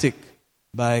automatic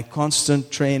by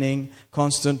constant training.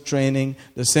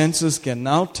 The senses can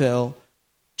now tell,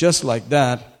 just like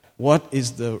that, what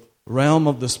is the realm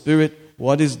of the Spirit,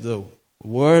 what is the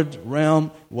Word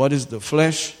realm, what is the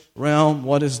flesh realm,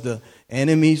 what is the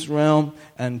enemy's realm,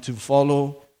 and to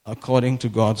follow according to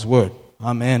God's Word.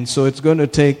 Amen. So it's going to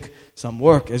take some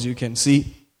work, as you can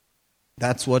see.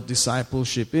 That's what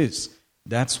discipleship is.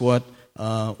 That's what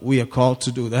we are called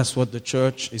to do. That's what the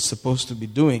church is supposed to be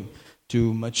doing,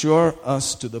 to mature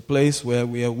us to the place where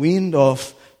we are weaned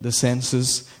off the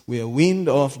senses, we are weaned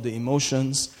off the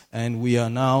emotions, and we are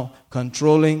now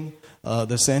controlling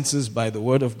the senses by the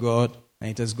Word of God. And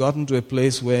it has gotten to a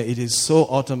place where it is so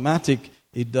automatic,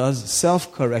 it does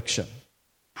self-correction.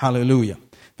 Hallelujah.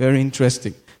 Very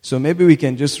interesting. So maybe we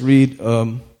can just read,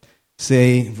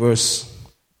 say, verse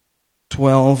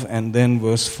 12 and then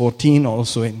verse 14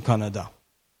 also in Kannada.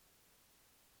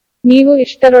 ನೀವು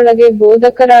ಇಷ್ಟರೊಳಗೆ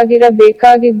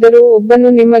ಬೋಧಕರಾಗಿರಬೇಕಾಗಿದ್ದರೂ ಒಬ್ಬನು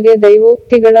ನಿಮಗೆ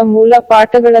ದೈವೋಕ್ತಿಗಳ ಮೂಲ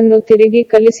ಪಾಠಗಳನ್ನು ತಿರುಗಿ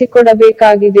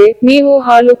ಕಲಿಸಿಕೊಡಬೇಕಾಗಿದೆ. ನೀವು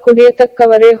ಹಾಲು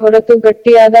ಕುಡಿಯತಕ್ಕವರೇ ಹೊರತು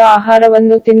ಗಟ್ಟಿಯಾದ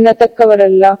ಆಹಾರವನ್ನು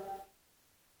ತಿನ್ನತಕ್ಕವರಲ್ಲ.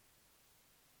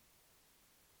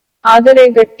 ಆದರೆ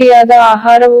ಗಟ್ಟಿಯಾದ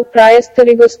ಆಹಾರವು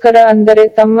ಪ್ರಾಯಸ್ಥರಿಗೋಸ್ಕರ, ಅಂದರೆ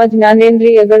ತಮ್ಮ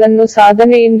ಜ್ಞಾನೇಂದ್ರಿಯಗಳನ್ನು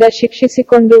ಸಾಧನೆಯಿಂದ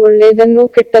ಶಿಕ್ಷಿಸಿಕೊಂಡು ಒಳ್ಳೆಯದನ್ನೂ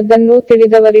ಕೆಟ್ಟದ್ದನ್ನೂ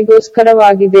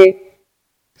ತಿಳಿದವರಿಗೋಸ್ಕರವಾಗಿದೆ.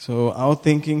 So our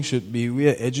thinking should be, we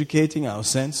are educating our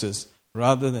senses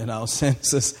rather than our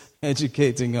senses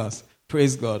educating us.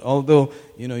 Praise God. Although,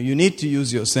 you need to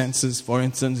use your senses. For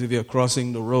instance, if you're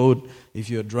crossing the road, if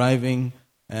you're driving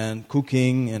and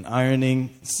cooking and ironing,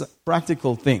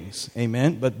 practical things.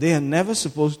 Amen. But they are never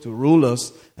supposed to rule us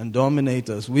and dominate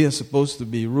us. We are supposed to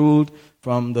be ruled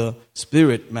from the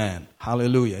spirit man.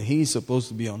 Hallelujah. He is supposed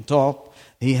to be on top.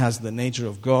 He has the nature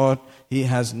of God. He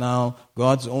has now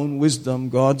God's own wisdom,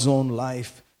 God's own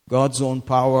life, God's own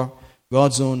power,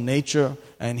 God's own nature,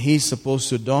 and He's supposed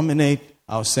to dominate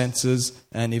our senses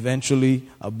and eventually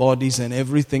our bodies and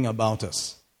everything about us.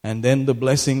 And then the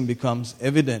blessing becomes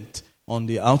evident on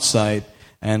the outside,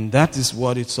 and that is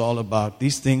what it's all about.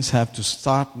 These things have to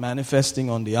start manifesting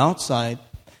on the outside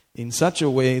in such a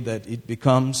way that it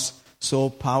becomes so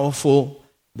powerful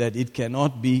that it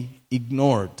cannot be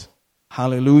ignored.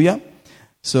 Hallelujah.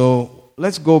 So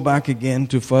let's go back again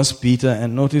to 1 Peter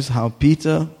and notice how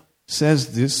Peter says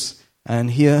this.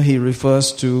 And here he refers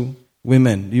to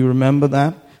women. Do you remember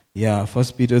that? Yeah, 1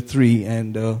 Peter 3.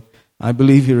 And I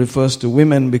believe he refers to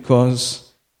women because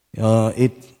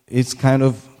it's kind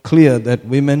of clear that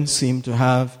women seem to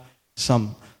have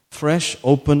some fresh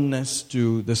openness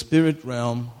to the spirit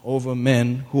realm over men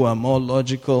who are more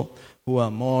logical, who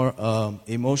are more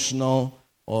emotional,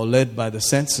 or led by the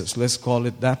senses. Let's call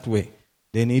it that way.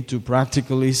 They need to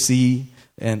practically see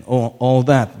and all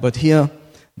that. But here,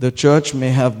 the church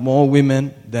may have more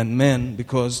women than men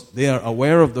because they are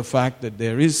aware of the fact that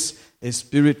there is a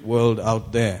spirit world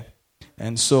out there.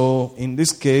 And so, in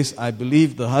this case, I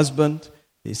believe the husband,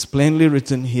 is plainly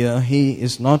written here, he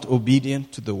is not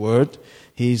obedient to the word.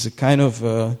 He's a kind of,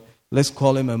 let's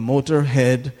call him a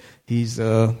motorhead. He's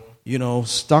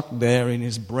stuck there in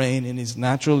his brain, in his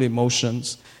natural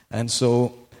emotions. And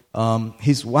so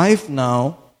his wife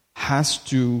now has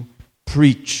to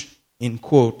preach, in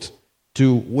quote,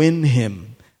 to win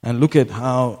him. And look at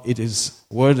how it is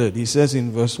worded. He says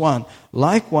in verse 1,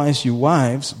 "Likewise, you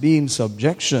wives, be in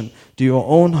subjection to your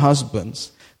own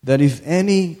husbands, that if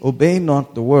any obey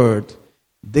not the word,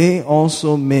 they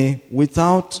also may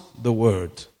without the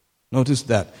word," notice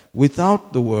that,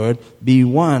 without the word, "be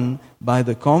won by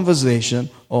the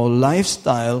conversation or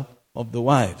lifestyle of the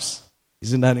wives."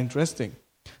 Isn't that interesting?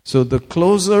 So the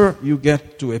closer you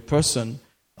get to a person,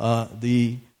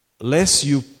 the less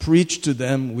you preach to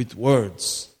them with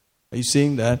words. Are you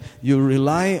seeing that? You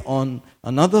rely on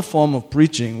another form of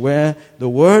preaching where the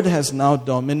word has now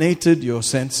dominated your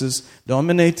senses,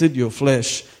 dominated your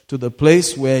flesh, to the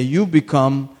place where you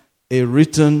become a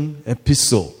written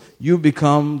epistle. You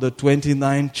become the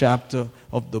 29th chapter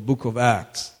of the book of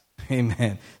Acts.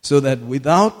 Amen. So that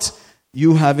without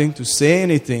you having to say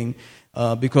anything,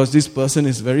 because this person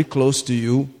is very close to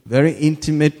you, very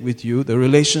intimate with you, the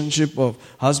relationship of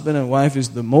husband and wife is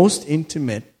the most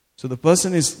intimate. So the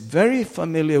person is very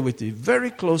familiar with you, very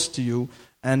close to you,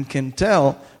 and can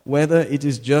tell whether it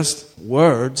is just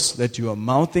words that you are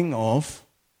mouthing off,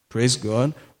 praise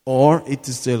God, or it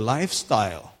is a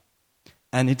lifestyle.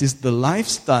 And it is the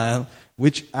lifestyle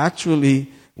which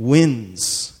actually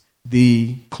wins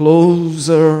the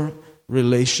closer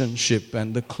relationship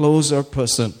and the closer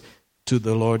person to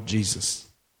the Lord Jesus.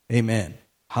 Amen.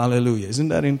 Hallelujah. Isn't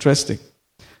that interesting?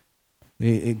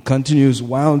 It continues,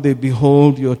 while they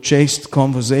behold your chaste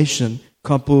conversation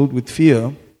coupled with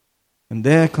fear, and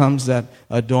there comes that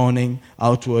adorning,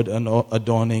 outward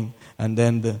adorning, and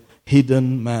then the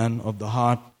hidden man of the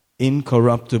heart,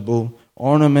 incorruptible,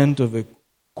 ornament of a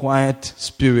quiet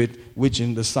spirit, which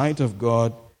in the sight of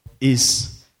God is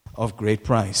of great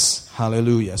price.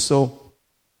 Hallelujah. So,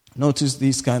 notice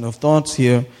these kind of thoughts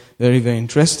here. Very, very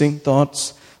interesting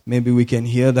thoughts. Maybe we can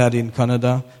hear that in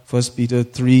Kannada. 1 Peter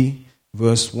 3,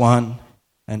 verse 1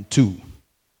 and 2.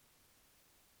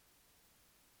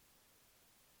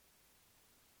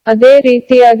 ಅದೇ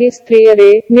ರೀತಿಯಾಗಿ ಸ್ತ್ರೀಯರೇ,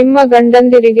 ನಿಮ್ಮ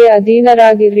ಗಂಡಂದಿರಿಗೆ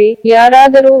ಅಧೀನರಾಗಿರಿ.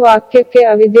 ಯಾರಾದರೂ ವಾಕ್ಯಕ್ಕೆ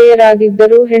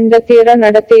ಅವಿಧೇಯರಾಗಿದ್ದರೂ ಹೆಂಡತಿಯರ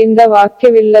ನಡತೆಯಿಂದ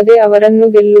ವಾಕ್ಯವಿಲ್ಲದೆ ಅವರನ್ನು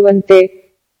ಗೆಲ್ಲುವಂತೆ.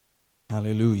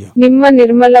 Hallelujah. ನಿಮ್ಮ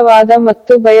ನಿರ್ಮಲವಾದ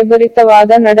ಮತ್ತು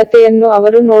ಭಯಭರಿತವಾದ ನಡತೆಯನ್ನು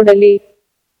ಅವರು ನೋಡಲಿ.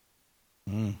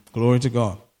 Glory to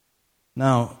God.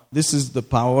 Now, this is the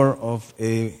power of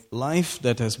a life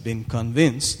that has been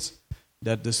convinced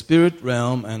that the spirit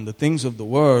realm and the things of the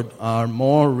word are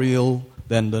more real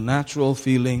than the natural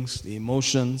feelings, the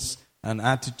emotions, and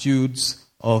attitudes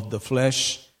of the flesh.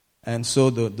 And so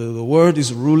the word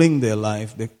is ruling their life.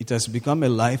 It has become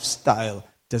a lifestyle.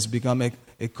 It has become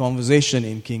a conversation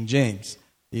in King James,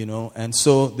 And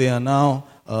so they are now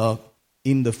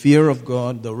in the fear of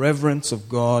God, the reverence of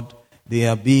God. They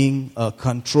are being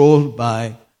controlled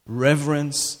by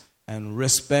reverence and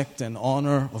respect and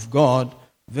honor of God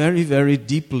very, very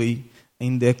deeply.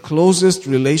 In their closest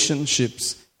relationships,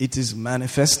 it is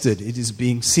manifested. It is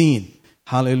being seen.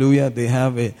 Hallelujah. They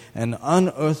have an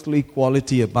unearthly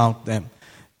quality about them.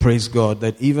 Praise God.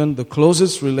 That even the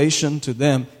closest relation to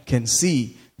them can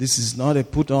see this is not a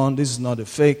put on, this is not a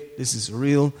fake, this is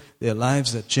real. Their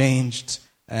lives are changed.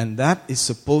 And that is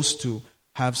supposed to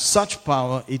have such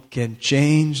power, it can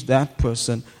change that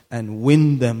person and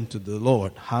win them to the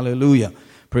Lord. Hallelujah.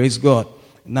 Praise God.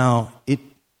 Now, it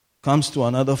comes to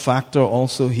another factor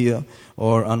also here,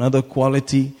 or another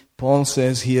quality. Paul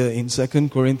says here in 2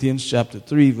 Corinthians chapter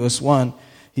 3, verse 1,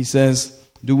 he says,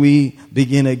 do we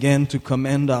begin again to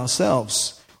commend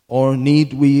ourselves? Or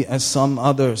need we, as some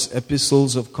others,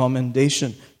 epistles of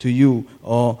commendation to you,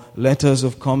 or letters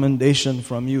of commendation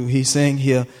from you? He's saying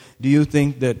here, do you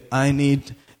think that I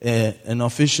need an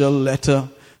official letter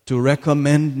to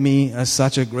recommend me as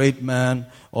such a great man,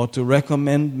 or to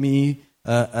recommend me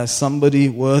as somebody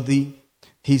worthy?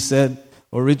 He said,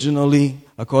 originally,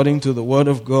 according to the Word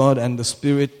of God and the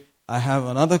Spirit, I have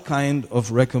another kind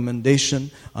of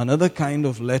recommendation, another kind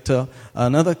of letter,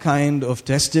 another kind of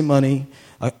testimony,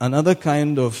 another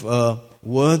kind of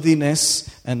worthiness,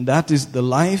 and that is the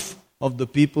life of the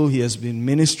people he has been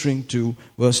ministering to.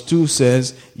 Verse 2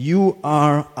 says, you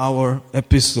are our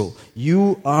epistle,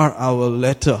 you are our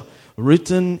letter,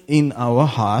 written in our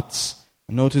hearts.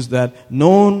 Notice that,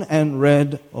 known and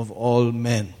read of all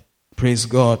men. Praise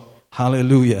God.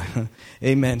 Hallelujah.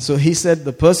 Amen. So he said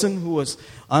the person who was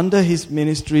under his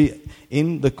ministry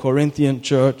in the Corinthian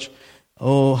church,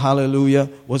 oh hallelujah,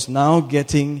 was now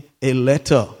getting a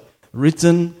letter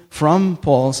written from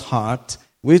Paul's heart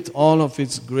with all of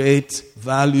its great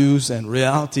values and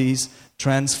realities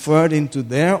transferred into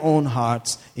their own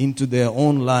hearts, into their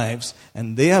own lives,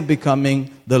 and they are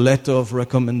becoming the letter of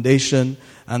recommendation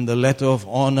and the letter of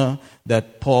honor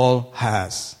that Paul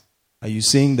has. Are you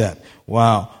seeing that?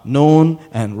 Wow. Known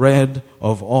and read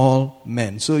of all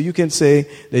men. So you can say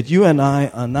that you and I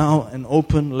are now an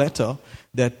open letter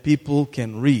that people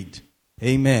can read.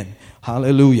 Amen.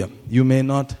 Hallelujah. You may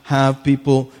not have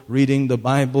people reading the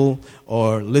Bible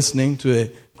or listening to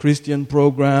a Christian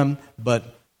program,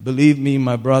 but believe me,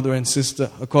 my brother and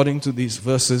sister, according to these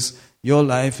verses, your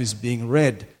life is being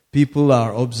read. People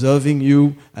are observing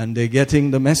you and they're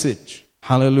getting the message.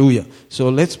 Hallelujah. So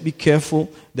let's be careful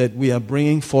that we are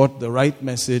bringing forth the right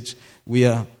message. We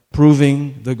are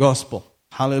proving the gospel.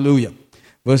 Hallelujah.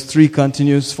 Verse 3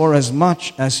 continues, for as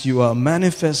much as you are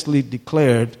manifestly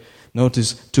declared,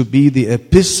 notice, to be the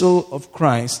epistle of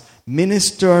Christ,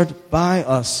 ministered by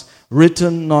us,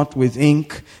 written not with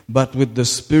ink, but with the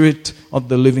Spirit of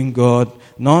the living God,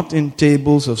 not in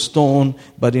tables of stone,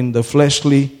 but in the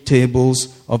fleshly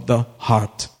tables of the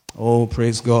heart. Oh,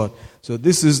 praise God. So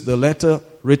this is the letter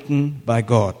written by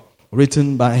God,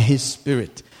 written by His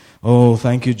Spirit. Oh,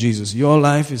 thank you, Jesus. Your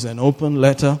life is an open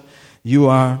letter. You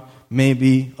are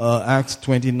maybe Acts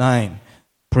 29.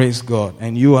 Praise God.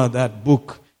 And you are that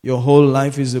book. Your whole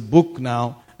life is a book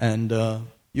now. And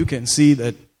you can see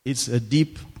that it's a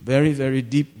deep, very, very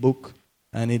deep book.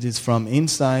 And it is from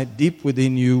inside, deep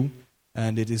within you.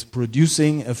 And it is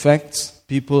producing effects.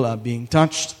 People are being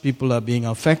touched. People are being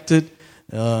affected.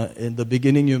 In the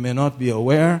beginning, you may not be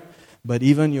aware, but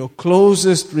even your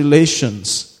closest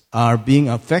relations are being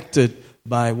affected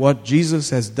by what Jesus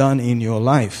has done in your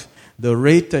life. The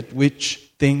rate at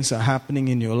which things are happening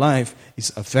in your life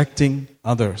is affecting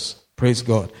others. Praise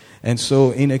God. And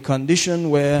so in a condition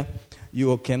where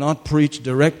you cannot preach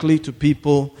directly to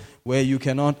people, where you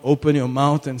cannot open your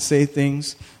mouth and say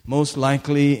things, most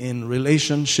likely in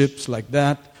relationships like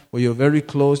that, where you're very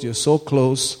close, you're so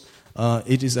close,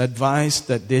 it is advised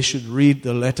that they should read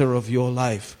the letter of your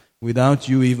life without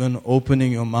you even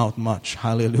opening your mouth much.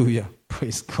 Hallelujah.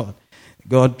 Praise God.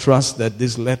 God trusts that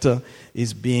this letter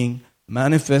is being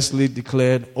manifestly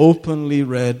declared, openly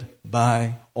read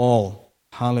by all.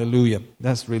 Hallelujah.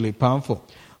 That's really powerful.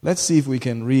 Let's see if we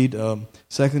can read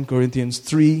 2 Corinthians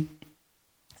 3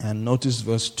 and notice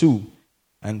verse 2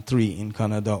 and 3 in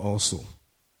Kannada also.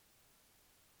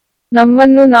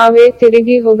 ನಮ್ಮನ್ನು ನಾವೇ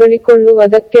ತಿರುಗಿ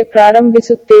ಹೊಗಳಿಕೊಳ್ಳುವುದಕ್ಕೆ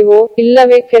ಪ್ರಾರಂಭಿಸುತ್ತೇವೋ,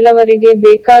 ಇಲ್ಲವೇ ಕೆಲವರಿಗೆ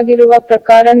ಬೇಕಾಗಿರುವ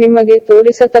ಪ್ರಕಾರ ನಿಮಗೆ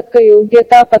ತೋರಿಸತಕ್ಕ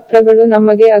ಯೋಗ್ಯತಾ ಪತ್ರಗಳು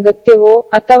ನಮಗೆ ಅಗತ್ಯವೋ,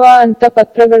 ಅಥವಾ ಅಂಥ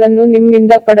ಪತ್ರಗಳನ್ನು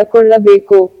ನಿಮ್ಮಿಂದ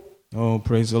ಪಡಕೊಳ್ಳಬೇಕೋ? Oh,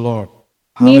 praise the Lord.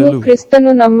 ನೀವು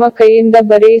ಕ್ರಿಸ್ತನು ನಮ್ಮ ಕೈಯಿಂದ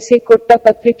ಬರೆಯಿಸಿ ಕೊಟ್ಟ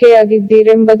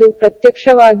ಪತ್ರಿಕೆಯಾಗಿದ್ದೀರೆಂಬುದು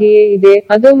ಪ್ರತ್ಯಕ್ಷವಾಗಿಯೇ ಇದೆ.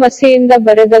 ಅದು ಮಸಿಯಿಂದ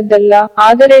ಬರೆದದ್ದಲ್ಲ,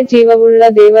 ಆದರೆ ಜೀವವುಳ್ಳ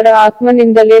ದೇವರ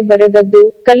ಆತ್ಮನಿಂದಲೇ ಬರೆದದ್ದು,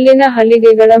 ಕಲ್ಲಿನ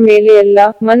ಹಲಿಗೆಗಳ ಮೇಲೆಯಲ್ಲ,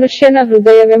 ಮನುಷ್ಯನ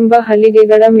ಹೃದಯವೆಂಬ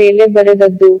ಹಲಿಗೆಗಳ ಮೇಲೆ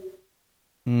ಬರೆದದ್ದು.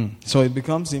 So it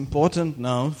becomes important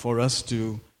now for us to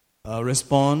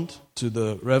respond to the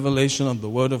revelation of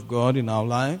the Word of God in our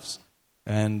lives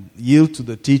and yield to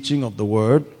the teaching of the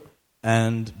Word,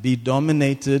 and be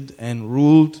dominated and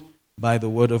ruled by the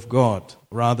Word of God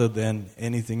rather than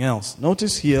anything else.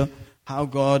 Notice here how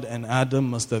God and Adam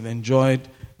must have enjoyed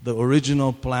the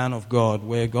original plan of God,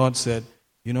 where God said,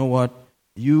 you know what,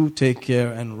 you take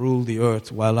care and rule the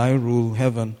earth while I rule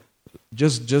heaven.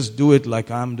 Just do it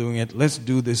like I'm doing it. Let's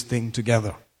do this thing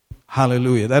together.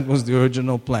 Hallelujah. That was the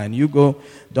original plan. You go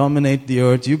dominate the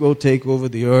earth. You go take over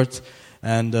the earth.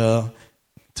 And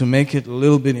to make it a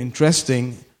little bit interesting,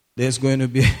 there's going to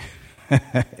be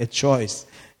a choice.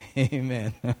 Amen.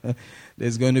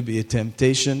 There's going to be a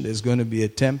temptation. There's going to be a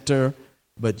tempter.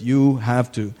 But you have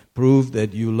to prove that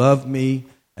you love me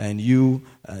and you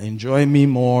enjoy me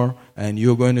more. And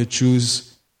you're going to choose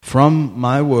from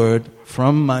my word,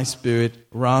 from my spirit,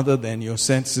 rather than your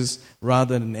senses,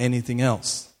 rather than anything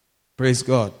else. Praise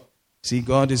God. See,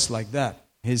 God is like that.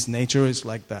 His nature is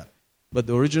like that. But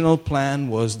the original plan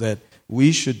was that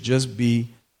we should just be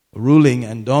ruling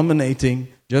and dominating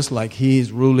just like He is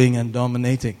ruling and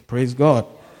dominating. Praise God.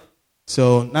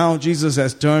 So now Jesus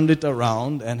has turned it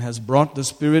around and has brought the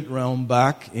spirit realm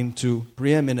back into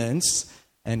preeminence,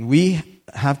 and we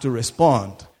have to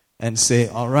respond and say,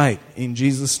 all right, in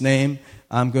Jesus' name,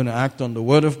 I'm going to act on the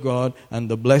Word of God, and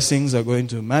the blessings are going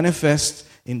to manifest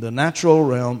in the natural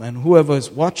realm, and whoever is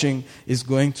watching is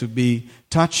going to be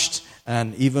touched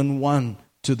and even won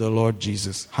to the Lord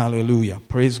Jesus. Hallelujah.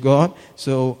 Praise God.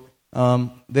 So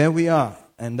there we are.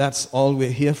 And that's all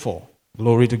we're here for.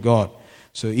 Glory to God.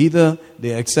 So either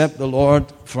they accept the Lord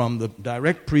from the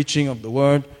direct preaching of the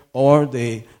Word, or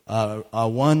they are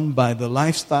won by the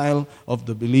lifestyle of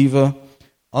the believer.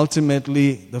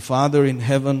 Ultimately, the Father in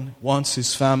heaven wants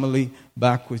His family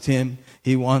back with Him.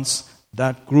 He wants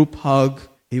that group hug.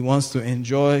 He wants to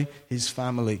enjoy His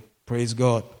family. Praise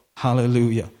God.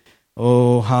 Hallelujah.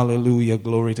 Oh, hallelujah.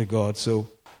 Glory to God. So,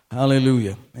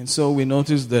 hallelujah. And so we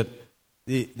notice that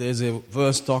there's a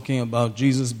verse talking about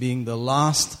Jesus being the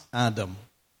last Adam.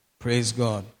 Praise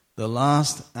God. The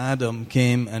last Adam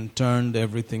came and turned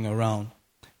everything around.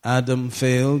 Adam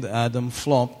failed, Adam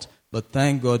flopped, but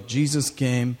thank God Jesus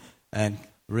came and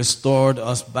restored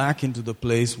us back into the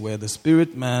place where the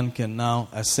spirit man can now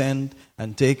ascend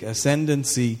and take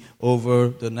ascendancy over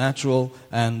the natural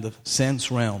and the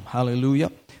sense realm.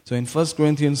 Hallelujah. So in 1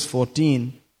 Corinthians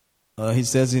 14, he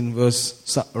says in 1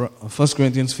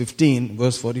 Corinthians 15,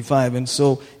 verse 45, and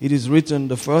so it is written,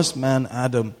 the first man,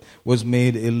 Adam, was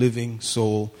made a living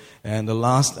soul, and the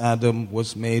last Adam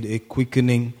was made a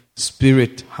quickening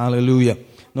spirit. Hallelujah.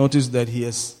 Notice that He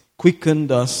has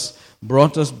quickened us,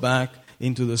 brought us back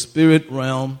into the spirit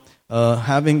realm,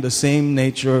 having the same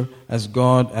nature as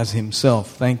God, as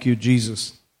Himself. Thank you,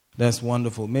 Jesus. That's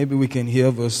wonderful. Maybe we can hear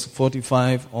verse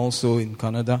 45 also in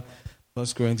Kannada.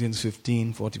 1 Corinthians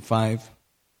 15:45.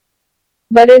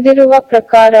 ಬರೆದಿರುವ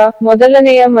ಪ್ರಕಾರ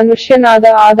ಮೊದಲನೆಯ ಮನುಷ್ಯನಾದ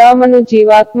ಆದಾಮನು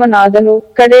ಜೀವಾತ್ಮನಾದನು,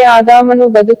 ಕಡೆ ಆದಾಮನು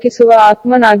ಬದುಕಿಸುವ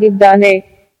ಆತ್ಮನಾಗಿದ್ದಾನೆ.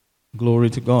 Glory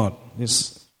to God. It's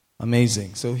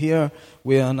amazing. So here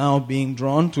we are now being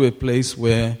drawn to a place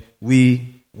where we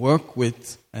work with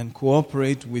and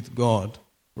cooperate with God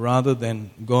rather than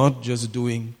God just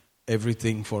doing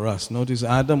everything for us. Notice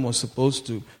Adam was supposed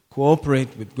to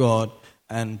cooperate with God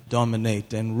and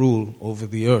dominate and rule over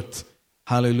the earth.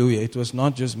 Hallelujah. It was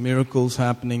not just miracles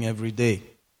happening every day.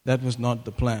 That was not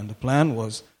the plan. The plan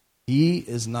was he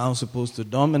is now supposed to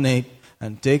dominate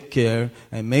and take care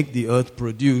and make the earth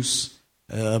produce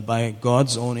by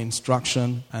God's own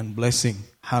instruction and blessing.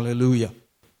 Hallelujah.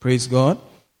 Praise God.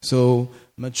 So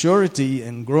maturity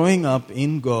and growing up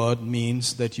in God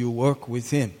means that you work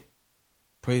with Him.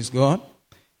 Praise God.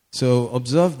 So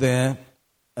observe there,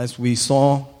 as we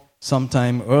saw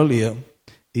sometime earlier,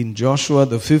 in Joshua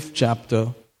the 5th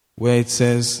chapter, where it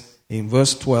says in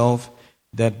verse 12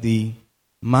 that the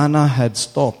manna had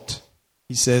stopped.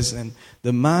 He says, and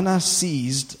the manna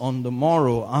ceased on the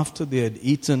morrow after they had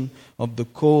eaten of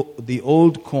the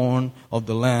old corn of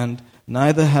the land.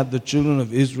 Neither had the children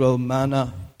of Israel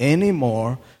manna any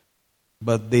more,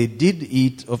 but they did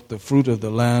eat of the fruit of the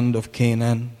land of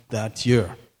Canaan that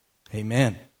year.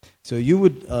 Amen. So you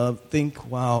would think,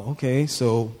 wow, okay,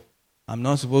 so I'm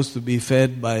not supposed to be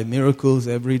fed by miracles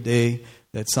every day,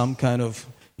 that some kind of,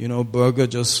 burger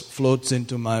just floats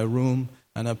into my room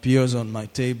and appears on my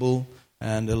table,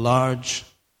 and a large,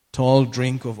 tall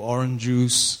drink of orange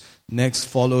juice, next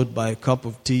followed by a cup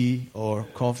of tea or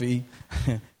coffee,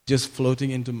 just floating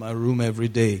into my room every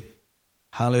day.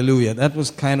 Hallelujah. That was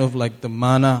kind of like the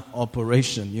manna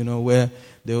operation, where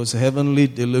there was heavenly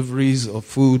deliveries of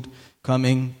food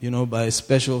coming, by a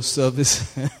special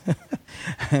service.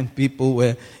 And people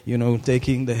were,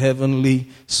 taking the heavenly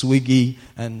Swiggy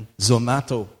and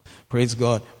Zomato. Praise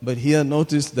God. But here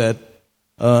notice that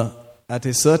at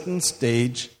a certain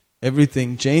stage,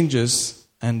 everything changes,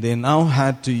 and they now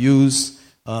had to use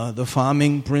the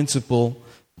farming principle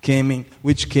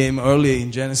which came earlier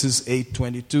in Genesis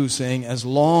 8:22, saying, as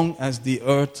long as the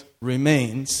earth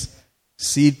remains,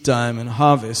 seed time and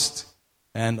harvest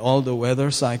and all the weather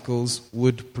cycles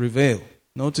would prevail.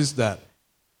 Notice that.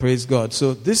 Praise God.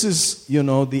 So this is,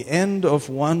 the end of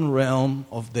one realm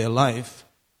of their life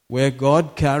where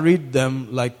God carried them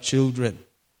like children.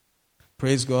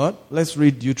 Praise God. Let's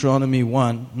read Deuteronomy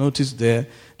 1. Notice there,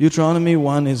 Deuteronomy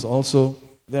 1 is also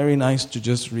very nice to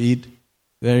just read.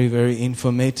 Very, very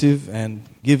informative and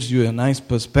gives you a nice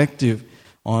perspective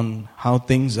on how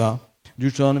things are.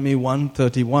 Deuteronomy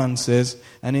 1:31 says,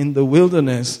 and in the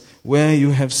wilderness where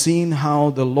you have seen how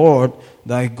the Lord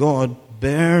thy God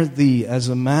bare thee as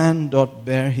a man doth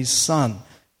bear his son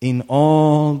in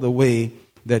all the way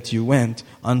that you went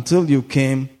until you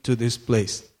came to this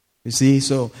place. You see,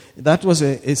 so that was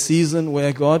a season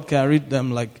where God carried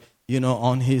them like,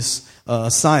 on his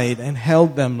side and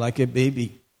held them like a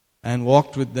baby and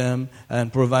walked with them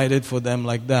and provided for them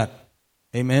like that.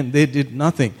 Amen. They did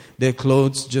nothing. Their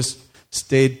clothes just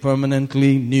stayed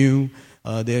permanently new.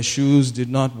 Their shoes did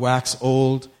not wax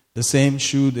old. The same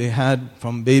shoe they had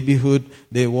from babyhood,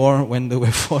 they wore when they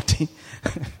were 40.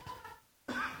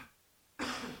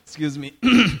 Excuse me.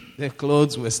 Their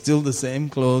clothes were still the same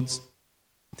clothes.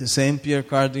 The same Pierre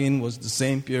Cardin was the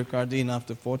same Pierre Cardin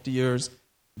after 40 years.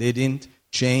 They didn't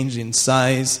change in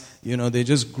size. They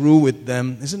just grew with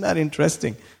them. Isn't that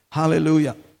interesting?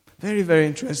 Hallelujah. Very, very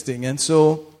interesting. And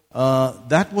so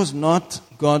that was not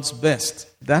God's best.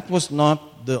 That was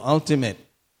not the ultimate.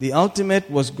 The ultimate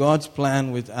was God's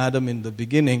plan with Adam in the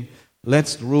beginning.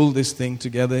 Let's rule this thing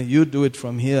together. You do it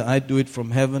from here. I do it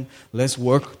from heaven. Let's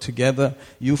work together.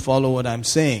 You follow what I'm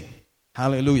saying.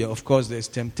 Hallelujah. Of course, there's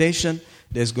temptation.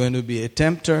 There's going to be a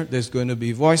tempter. There's going to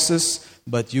be voices.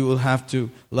 But you will have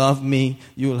to love me.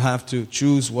 You will have to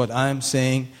choose what I'm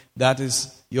saying. That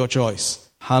is your choice.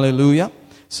 Hallelujah.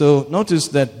 So notice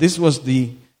that this was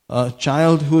the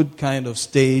childhood kind of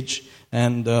stage.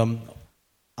 And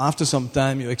after some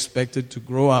time, you're expected to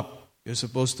grow up. You're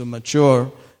supposed to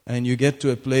mature. And you get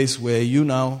to a place where you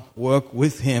now work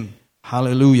with Him.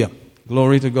 Hallelujah.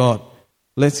 Glory to God.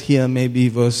 Let's hear maybe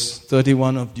verse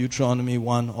 31 of Deuteronomy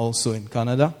 1 also in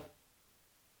Kannada.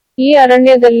 ಈ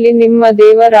ಅರಣ್ಯದಲ್ಲಿ ನಿಮ್ಮ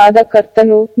ದೇವರಾದ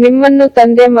ಕರ್ತನು ನಿಮ್ಮನ್ನು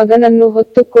ತಂದೆ ಮಗನನ್ನು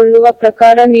ಹೊತ್ತುಕೊಳ್ಳುವ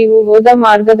ಪ್ರಕಾರ ನೀವು ಹೋದ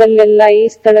ಮಾರ್ಗದಲ್ಲೆಲ್ಲ ಈ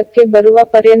ಸ್ಥಳಕ್ಕೆ ಬರುವ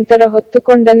ಪರ್ಯಂತರ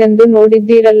ಹೊತ್ತುಕೊಂಡನೆಂದು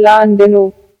ನೋಡಿದ್ದೀರಲ್ಲ ಅಂದೆನು.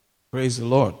 Praise the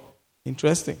Lord.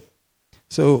 Interesting.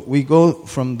 So we go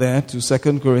from there to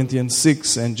 2 Corinthians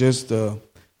 6 and just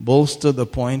bolster the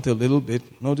point a little bit.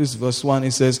 Notice verse 1,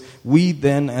 it says, we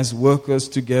then as workers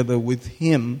together with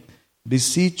him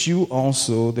beseech you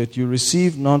also that you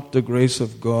receive not the grace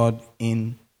of God in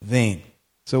vain.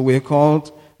 So we are called,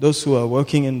 those who are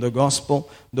working in the gospel,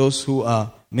 those who are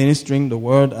ministering the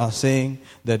word are saying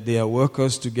that they are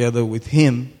workers together with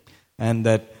him, and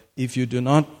that if you do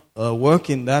not work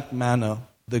in that manner,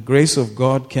 the grace of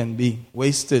God can be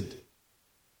wasted.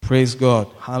 Praise God.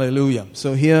 Hallelujah. So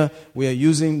here we are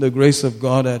using the grace of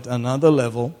God at another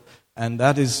level, and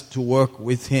that is to work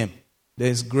with Him.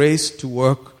 There's grace to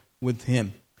work with Him.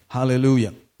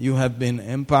 Hallelujah. You have been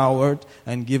empowered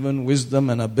and given wisdom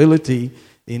and ability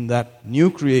in that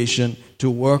new creation to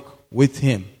work with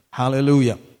Him.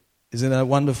 Hallelujah. Isn't that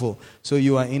wonderful? So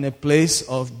you are in a place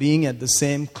of being at the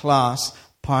same class,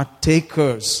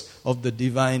 partakers of the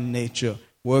divine nature,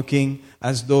 working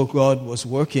as though God was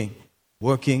working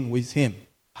with Him.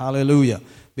 Hallelujah.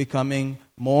 Becoming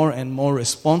more and more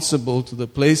responsible to the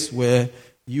place where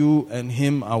you and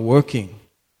Him are working.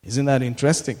 Isn't that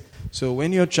interesting? So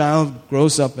when your child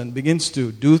grows up and begins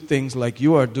to do things like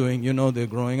you are doing, you know they're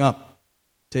growing up,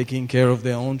 taking care of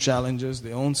their own challenges,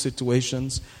 their own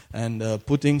situations, and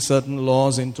putting certain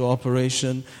laws into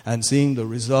operation and seeing the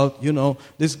result. You know,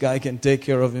 this guy can take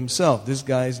care of himself. This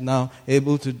guy is now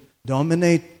able to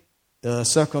dominate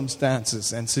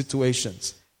circumstances and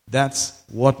situations. That's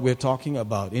what we're talking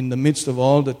about. In the midst of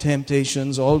all the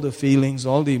temptations, all the feelings,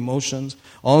 all the emotions,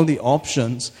 all the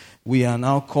options, we are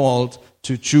now called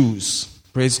to choose.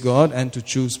 Praise God, and to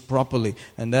choose properly.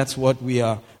 And that's what we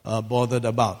are bothered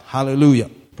about. Hallelujah.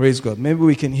 Praise God. Maybe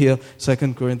we can hear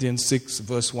 2 Corinthians 6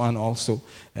 verse 1 also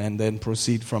and then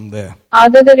proceed from there.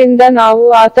 ಆದದರಿಂದ ನಾವು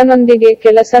ಆತನೊಂದಿಗೆ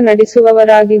ಕೆಲಸ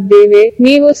ನಡೆಸುವವರಾಗಿದ್ದೇವೆ,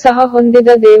 ನೀವು ಸಹ ಹೊಂದಿದ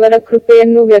ದೇವರ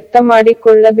ಕೃಪೆಯನ್ನು ವ್ಯರ್ಥ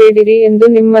ಮಾಡಿಕೊಳ್ಳಬೇಡಿರಿ ಎಂದು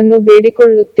ನಿಮ್ಮನ್ನು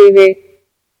ಬೇಡಿಕೊಳ್ಳುತ್ತೇವೆ.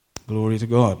 Glory to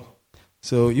God.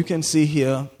 So you can see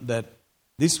here that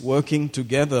this working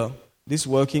together, this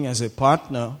working as a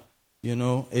partner,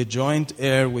 a joint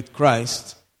heir with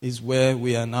Christ, is where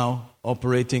we are now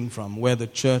operating from, where the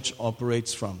church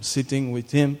operates from. Sitting with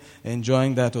Him,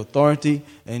 enjoying that authority,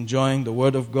 enjoying the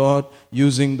Word of God,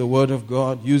 using the Word of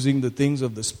God, using the things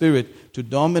of the Spirit to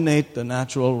dominate the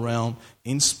natural realm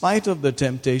in spite of the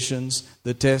temptations,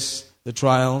 the tests, the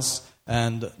trials,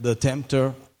 and the tempter,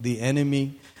 the enemy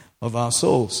of our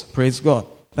souls. Praise God.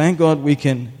 Thank God we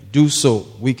can do so.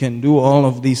 We can do all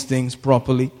of these things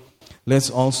properly. Let's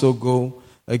also go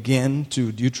again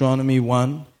to Deuteronomy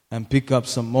 1 and pick up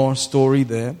some more story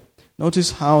there.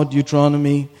 Notice how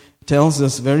Deuteronomy tells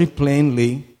us very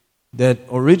plainly that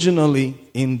originally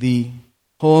in the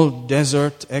whole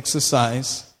desert exercise,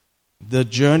 the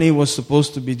journey was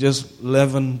supposed to be just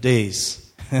 11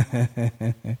 days.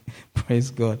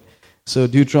 Praise God. So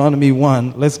Deuteronomy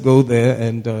 1, let's go there.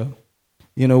 And,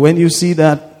 when you see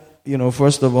that,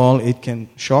 first of all, it can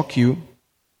shock you.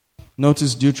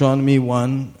 Notice Deuteronomy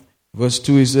 1, verse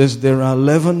 2, it says, there are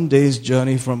 11 days'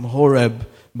 journey from Horeb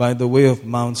by the way of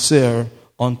Mount Seir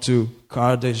onto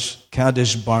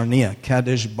Kadesh Barnea.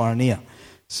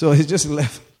 So it's just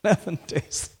 11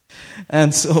 days.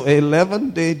 And so a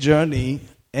 11-day journey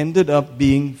ended up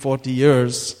being 40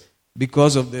 years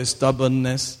because of their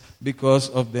stubbornness, because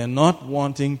of their not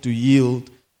wanting to yield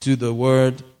to the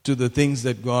word, to the things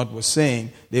that God was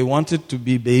saying. They wanted to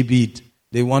be babied.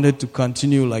 They wanted to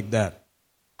continue like that.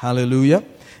 Hallelujah.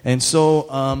 And so,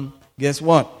 guess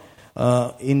what?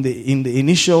 In the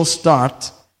initial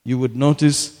start, you would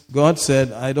notice God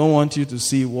said, I don't want you to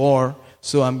see war,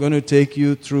 so I'm going to take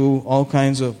you through all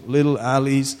kinds of little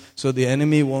alleys so the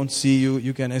enemy won't see you.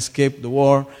 You can escape the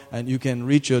war and you can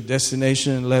reach your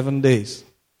destination in 11 days.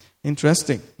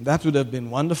 Interesting. That would have been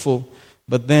wonderful.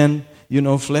 But then,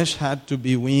 flesh had to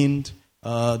be weaned.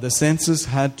 The senses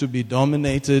had to be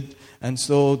dominated. And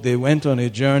so they went on a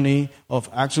journey of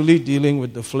actually dealing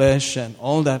with the flesh and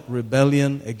all that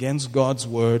rebellion against God's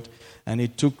word. And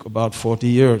it took about 40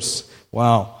 years.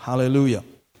 Wow. Hallelujah.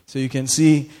 So you can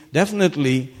see,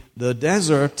 definitely, the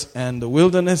desert and the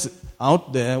wilderness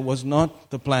out there was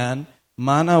not the plan.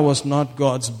 Manna was not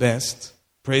God's best.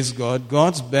 Praise God.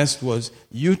 God's best was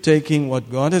you taking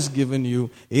what God has given you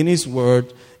in His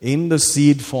word, in the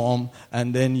seed form,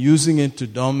 and then using it to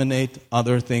dominate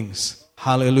other things.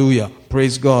 Hallelujah.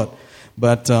 Praise God.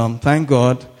 But thank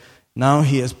God, now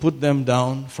He has put them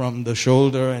down from the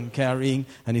shoulder and carrying,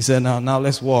 and He said, now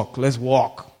let's walk. Let's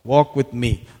walk. Walk with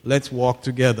me. Let's walk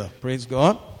together. Praise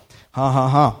God. Ha, ha,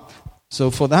 ha.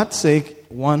 So for that sake,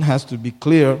 one has to be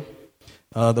clear.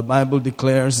 The Bible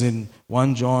declares in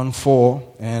 1 John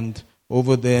 4, and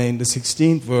over there in the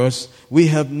 16th verse, we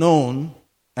have known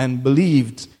and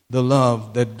believed the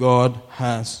love that God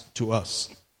has to us.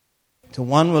 So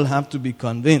one will have to be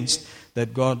convinced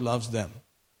that God loves them.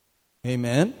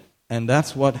 Amen? And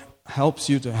that's what helps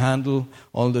you to handle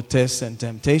all the tests and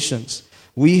temptations.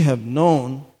 We have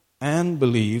known and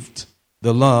believed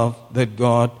the love that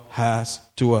God has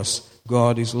to us.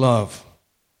 God is love.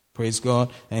 Praise God.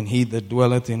 And he that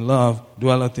dwelleth in love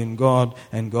dwelleth in God,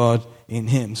 and God in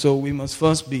him. So we must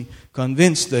first be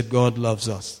convinced that God loves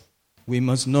us. We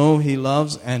must know He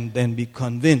loves and then be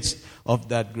convinced of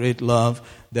that great love,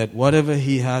 that whatever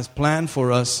He has planned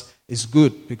for us is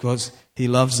good because He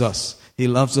loves us. He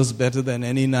loves us better than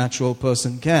any natural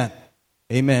person can.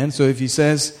 Amen. So if he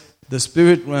says the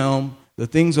spirit realm, the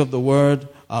things of the word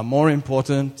are more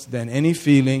important than any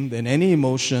feeling, than any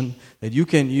emotion, that you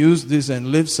can use this and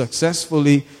live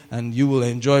successfully and you will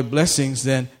enjoy blessings,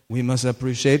 then we must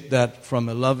appreciate that from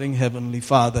a loving Heavenly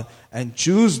Father and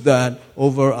choose that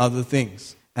over other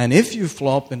things. And if you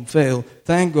flop and fail,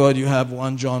 thank God you have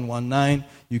 1 John 1:9.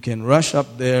 You can rush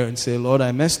up there and say, Lord,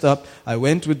 I messed up. I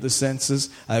went with the senses.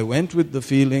 I went with the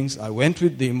feelings. I went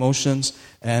with the emotions.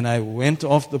 And I went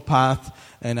off the path.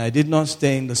 And I did not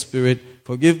stay in the Spirit.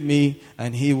 Forgive me.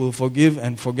 And He will forgive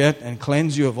and forget and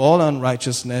cleanse you of all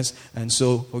unrighteousness. And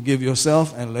so forgive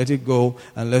yourself and let it go.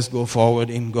 And let's go forward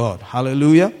in God.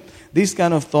 Hallelujah. These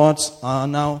kind of thoughts are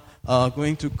now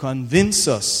going to convince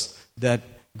us that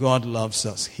God loves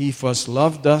us. He first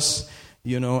loved us.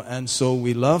 And so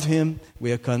we love Him.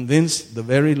 We are convinced the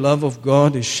very love of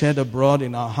God is shed abroad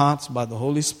in our hearts by the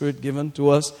Holy Spirit given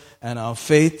to us, and our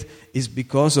faith is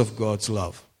because of God's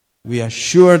love. We are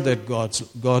sure that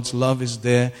God's love is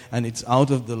there, and it's out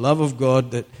of the love of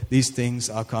God that these things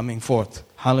are coming forth.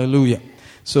 Hallelujah.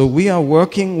 So we are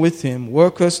working with Him,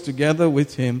 workers together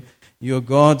with Him. You're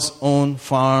God's own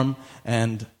farm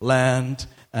and land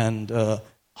and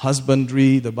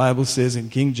husbandry, the Bible says in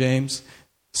King James.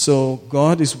 So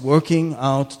God is working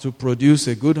out to produce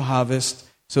a good harvest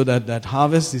so that that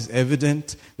harvest is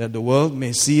evident, that the world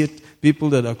may see it. People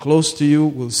that are close to you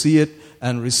will see it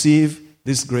and receive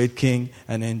this great King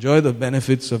and enjoy the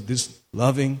benefits of this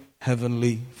loving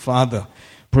Heavenly Father.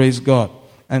 Praise God.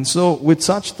 And so with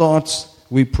such thoughts,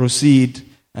 we proceed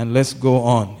and let's go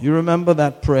on. You remember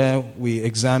that prayer we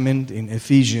examined in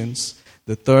Ephesians,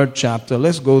 the 3rd chapter.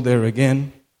 Let's go there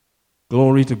again.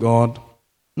 Glory to God.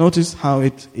 Notice how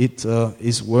it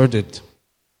is worded.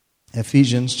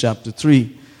 Ephesians chapter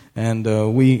 3. And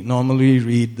we normally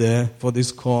read there, for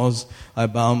this cause I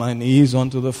bow my knees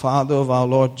unto the Father of our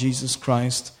Lord Jesus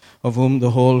Christ, of whom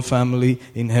the whole family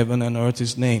in heaven and earth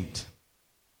is named.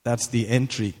 That's the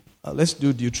entry. Let's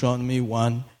do Deuteronomy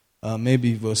 1,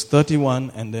 maybe verse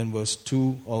 31 and then verse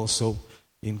 2 also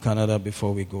in Kannada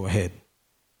before we go ahead.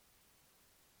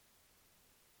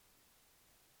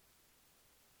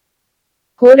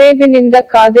 ಹೋರೇಬಿನಿಂದ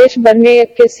Kadesh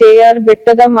ಬರ್ನೇಯಕ್ಕೆ ಸೇಯಾರ್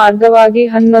ಬೆಟ್ಟದ ಮಾರ್ಗವಾಗಿ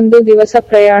 11 ದಿವಸ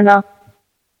ಪ್ರಯಾಣ.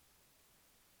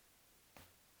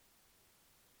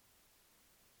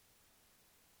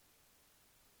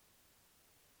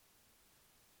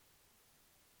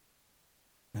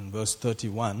 And verse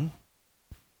 31.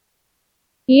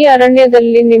 ಈ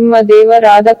ಅರಣ್ಯದಲ್ಲಿ ನಿಮ್ಮ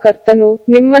ದೇವರಾದ ಕರ್ತನು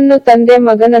ನಿಮ್ಮನ್ನು ತಂದೆ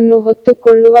ಮಗನನ್ನು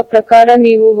ಹೊತ್ತುಕೊಳ್ಳುವ ಪ್ರಕಾರ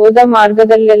ನೀವು ಹೋದ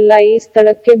ಮಾರ್ಗದಲ್ಲೆಲ್ಲ ಈ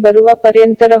ಸ್ಥಳಕ್ಕೆ ಬರುವ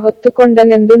ಪರ್ಯಂತರ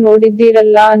ಹೊತ್ತುಕೊಂಡನೆಂದು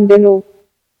ನೋಡಿದ್ದೀರಲ್ಲ ಅಂದೆನು.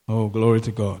 Oh, glory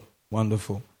to God.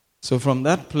 Wonderful. So from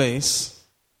that place,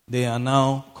 they are now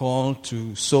called to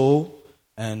sow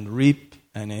and reap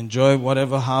and enjoy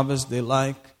whatever harvest they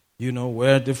like,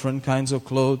 wear different kinds of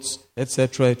clothes,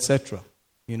 etc., etc.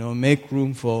 Make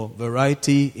room for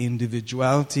variety,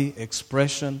 individuality,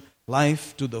 expression, life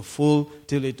to the full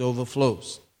till it overflows.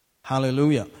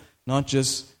 Hallelujah. Not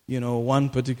just, one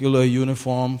particular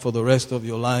uniform for the rest of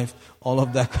your life, all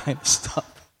of that kind of stuff.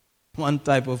 One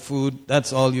type of food,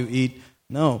 that's all you eat.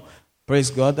 No, praise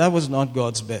God, that was not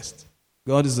God's best.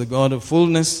 God is the God of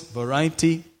fullness,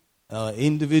 variety,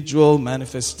 individual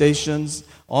manifestations,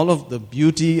 all of the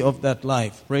beauty of that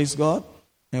life. Praise God.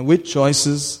 And with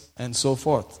choices and so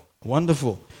forth.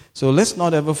 Wonderful. So let's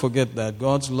not ever forget that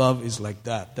God's love is like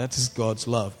that. That is God's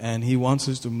love. And He wants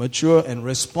us to mature and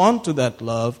respond to that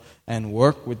love and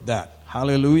work with that.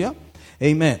 Hallelujah.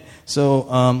 Amen. So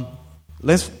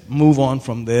let's move on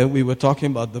from there. We were talking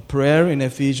about the prayer in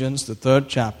Ephesians, the 3rd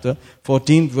chapter,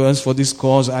 14th verse. For this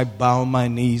cause I bow my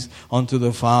knees unto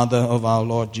the Father of our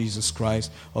Lord Jesus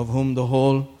Christ, of whom the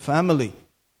whole family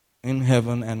in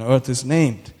heaven and earth is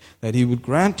named, that He would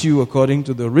grant you, according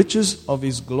to the riches of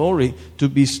His glory, to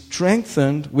be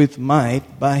strengthened with might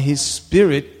by His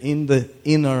Spirit in the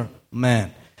inner man.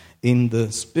 In the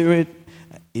spirit,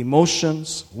 emotions,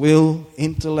 will,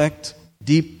 intellect,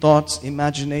 deep thoughts,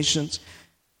 imaginations.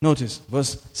 Notice,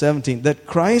 verse 17, that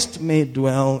Christ may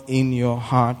dwell in your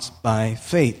hearts by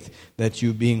faith, that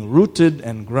you being rooted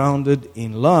and grounded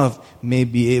in love may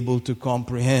be able to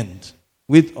comprehend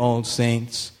with all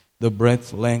saints the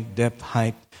breadth, length, depth,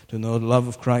 height, to know the love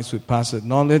of Christ with passeth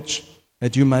knowledge,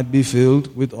 that you might be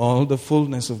filled with all the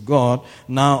fullness of God.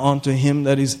 Now unto Him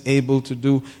that is able to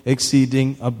do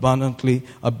exceeding abundantly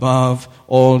above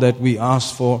all that we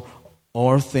ask for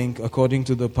or think, according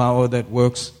to the power that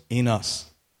works in us.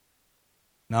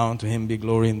 Now unto Him be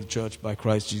glory in the church by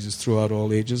Christ Jesus throughout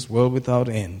all ages, world without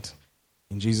end.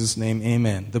 In Jesus' name,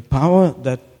 amen. The power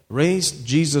that raised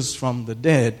Jesus from the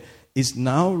dead is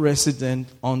now resident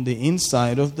on the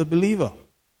inside of the believer.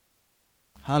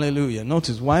 Hallelujah.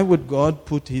 Notice, why would God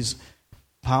put His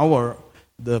power,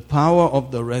 the power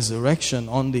of the resurrection,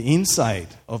 on the inside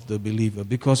of the believer?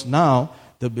 Because now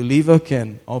the believer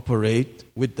can operate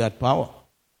with that power,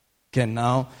 can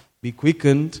now be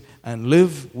quickened and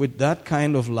live with that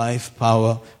kind of life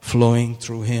power flowing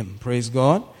through him. Praise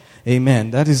God. Amen.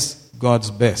 That is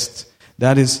God's best.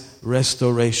 That is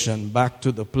restoration back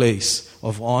to the place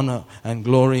of honor and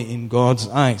glory in God's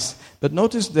eyes. But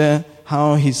notice there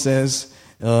how he says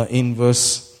in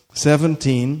verse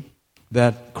 17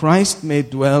 that Christ may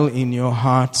dwell in your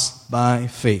hearts by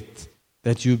faith,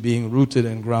 that you being rooted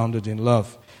and grounded in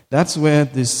love. That's where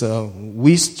this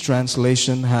Wuest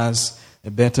translation has a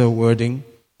better wording,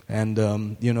 and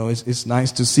it's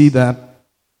nice to see that.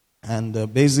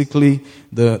 And basically,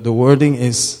 the wording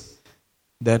is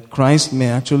that Christ may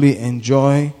actually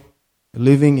enjoy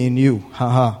living in you.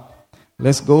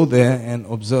 Let's go there and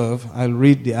observe. I'll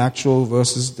read the actual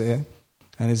verses there,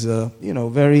 and it's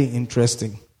very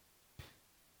interesting.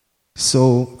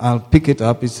 So I'll pick it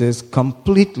up. It says,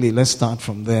 completely, let's start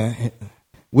from there.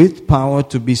 With power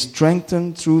to be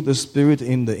strengthened through the Spirit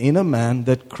in the inner man,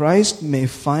 that Christ may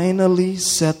finally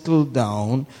settle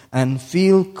down and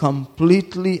feel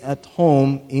completely at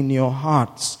home in your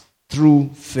hearts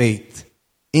through faith,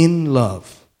 in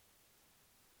love.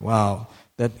 Wow.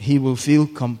 That he will feel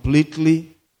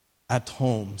completely at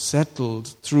home, settled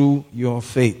through your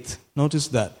faith. Notice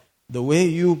that. The way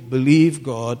you believe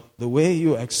God, the way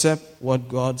you accept what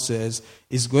God says,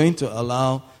 is going to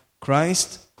allow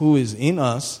Christ, who is in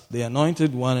us, the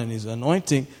anointed one and his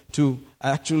anointing, to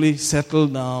actually settle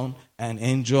down and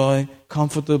enjoy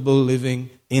comfortable living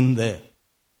in there.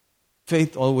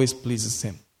 Faith always pleases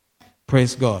him.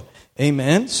 Praise God.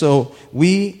 Amen. So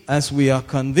we, as we are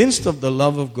convinced of the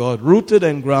love of God, rooted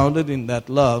and grounded in that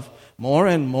love, more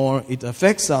and more it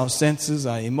affects our senses,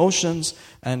 our emotions,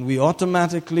 and we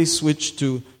automatically switch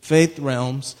to faith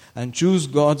realms and choose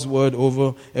God's word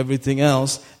over everything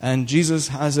else. And Jesus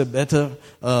has a better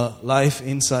life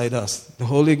inside us. The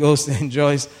Holy Ghost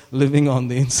enjoys living on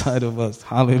the inside of us.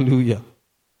 Hallelujah.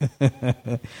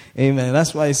 Amen.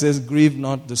 That's why it says, grieve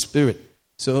not the Spirit.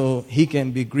 So he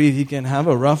can be grieved. He can have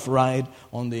a rough ride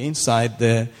on the inside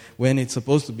there when it's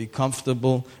supposed to be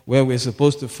comfortable, where we're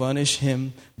supposed to furnish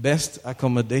him best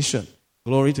accommodation.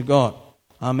 Glory to God.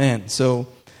 Amen. So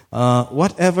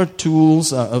whatever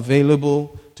tools are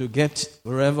available to get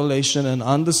revelation and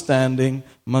understanding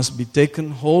must be taken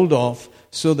hold of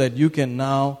so that you can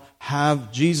now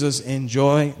have Jesus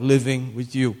enjoy living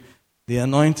with you. The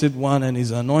anointed one and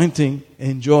his anointing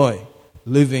enjoy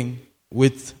living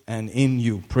with and in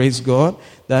you. Praise God.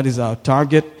 That is our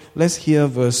target. Let's hear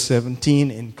verse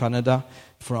 17 in Kannada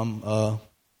from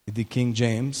the King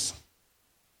James.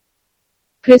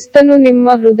 ಕ್ರಿಸ್ತನು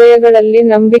ನಿಮ್ಮ ಹೃದಯಗಳಲ್ಲಿ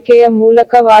ನಂಬಿಕೆಯ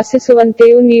ಮೂಲಕ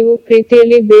ವಾಸಿಸುವಂತೆಯೂ ನೀವು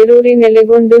ಪ್ರೀತಿಯಲ್ಲಿ ಬೇರೂರಿ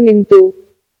ನೆಲೆಗೊಂಡು ನಿಂತು.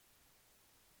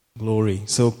 Glory.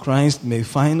 So Christ may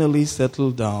finally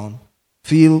settle down,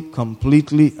 feel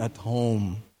completely at home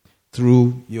through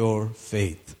your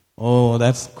faith. Oh,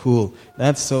 that's cool.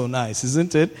 That's so nice,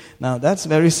 isn't it? Now, that's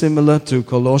very similar to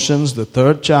Colossians, the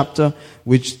 3rd chapter,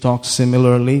 which talks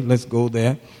similarly. Let's go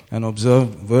there and observe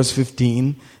verse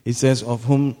 15. It says,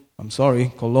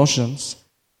 Colossians,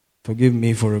 forgive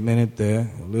me for a minute there,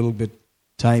 a little bit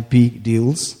typey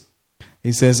deals.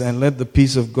 He says, and let the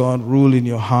peace of God rule in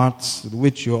your hearts,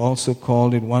 which you also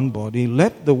called in one body.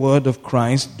 Let the word of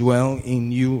Christ dwell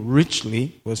in you richly,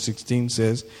 verse 16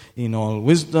 says, in all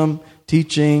wisdom,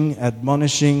 teaching,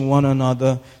 admonishing one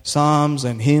another, psalms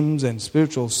and hymns and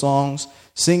spiritual songs,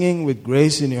 singing with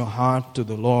grace in your heart to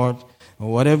the Lord.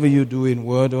 Whatever you do in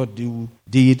word or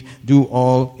deed, do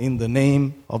all in the name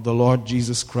of the Lord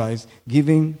Jesus Christ,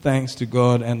 giving thanks to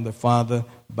God and the Father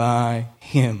by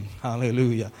him.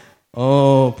 Hallelujah.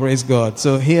 Oh, praise God.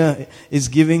 So here is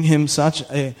giving him such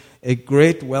a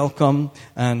great welcome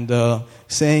and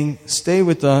saying, stay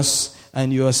with us,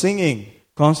 and you are singing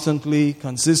constantly,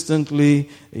 consistently,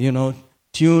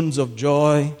 tunes of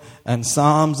joy and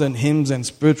psalms and hymns and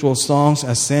spiritual songs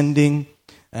ascending,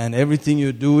 and everything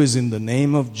you do is in the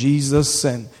name of Jesus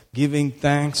and giving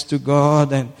thanks to God,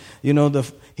 and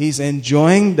he's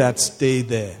enjoying that stay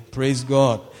there. Praise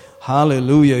God.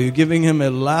 Hallelujah. You're giving him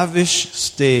a lavish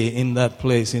stay in that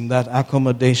place, in that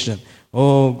accommodation.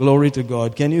 Oh, glory to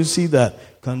God. Can you see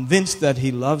that? Convinced that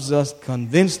he loves us,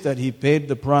 convinced that he paid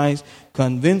the price,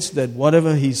 convinced that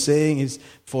whatever he's saying is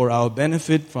for our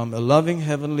benefit from a loving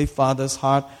Heavenly Father's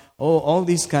heart. Oh, all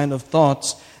these kind of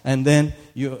thoughts. And then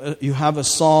you have a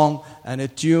song and a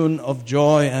tune of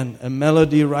joy and a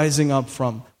melody rising up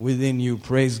from within you.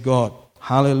 Praise God.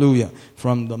 Hallelujah.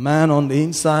 From the man on the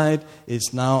inside,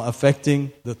 it's now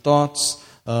affecting the thoughts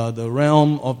the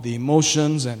realm of the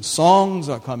emotions, and songs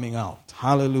are coming out.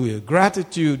 Hallelujah.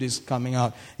 Gratitude is coming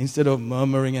out instead of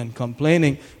murmuring and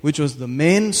complaining, which was the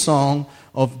main song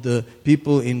of the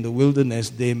people in the wilderness.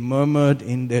 They murmured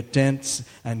in their tents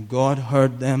and God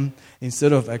heard them.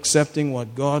 Instead of accepting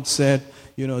what God said,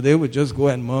 they would just go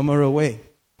and murmur away.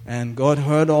 And God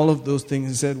heard all of those things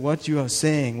and said, what you are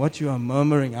saying, what you are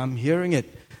murmuring, I'm hearing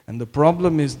it. And the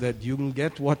problem is that you will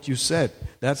get what you said.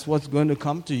 That's what's going to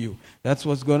come to you. That's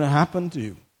what's going to happen to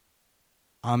you.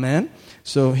 Amen?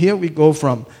 So here we go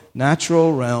from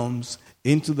natural realms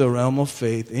into the realm of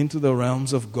faith, into the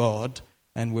realms of God,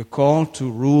 and we're called to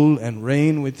rule and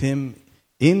reign with Him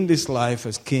in this life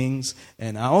as kings.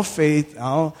 And our faith,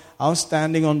 our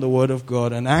standing on the Word of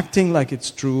God and acting like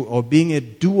it's true, or being a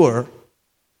doer,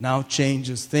 now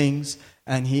changes things,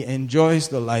 and He enjoys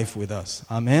the life with us.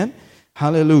 Amen?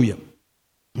 Hallelujah.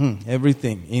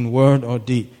 Everything, in word or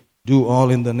deed, do all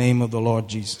in the name of the Lord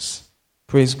Jesus.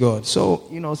 Praise God. So,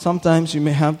 sometimes you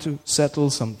may have to settle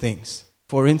some things.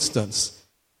 For instance,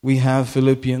 we have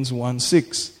Philippians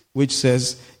 1:6, which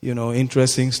says,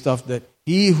 interesting stuff, that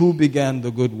He who began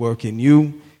the good work in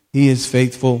you, He is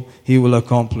faithful, He will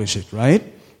accomplish it, right?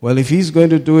 Well, if He's going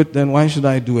to do it, then why should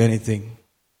I do anything?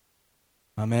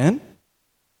 Amen?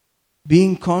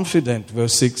 Being confident,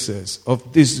 verse 6 says,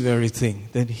 of this very thing,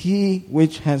 that He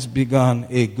which has begun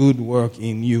a good work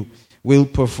in you will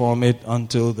perform it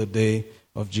until the day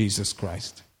of Jesus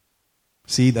Christ.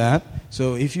 See that?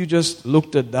 So if you just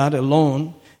looked at that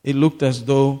alone, it looked as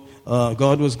though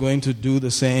God was going to do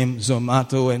the same,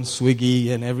 Zomato and Swiggy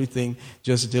and everything,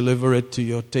 just deliver it to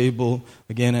your table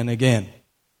again and again.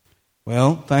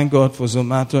 Well, thank God for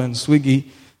Zomato and Swiggy,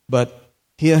 but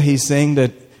here He's saying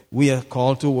that we are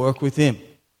called to work with Him.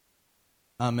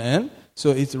 Amen?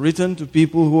 So it's written to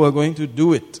people who are going to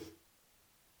do it.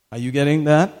 Are you getting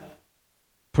that?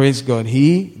 Praise God.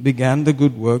 He began the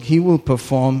good work. He will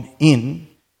perform in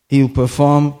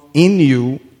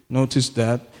you. Notice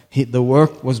that. The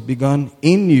work was begun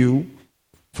in you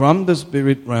from the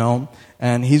spirit realm,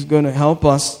 and He's going to help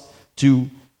us to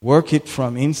work it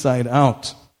from inside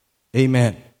out.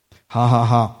 Amen. Ha ha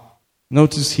ha.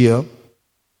 Notice here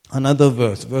another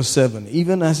verse 7.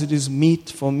 Even as it is meet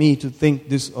for me to think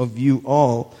this of you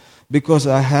all, because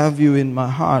I have you in my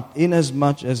heart,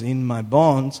 inasmuch as in my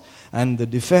bonds and the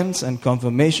defense and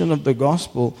confirmation of the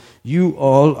gospel, you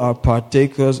all are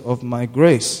partakers of my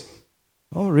grace.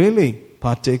 Oh, really?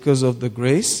 Partakers of the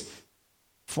grace?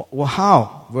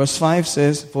 How? Verse 5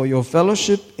 says, for your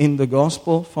fellowship in the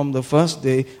gospel from the first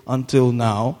day until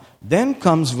now. Then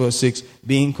comes verse 6,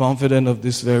 being confident of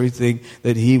this very thing,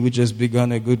 that He which has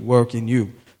begun a good work in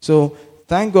you. So,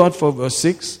 thank God for verse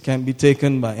 6, can be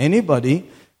taken by anybody,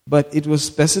 but it was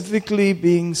specifically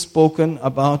being spoken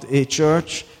about a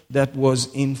church that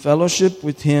was in fellowship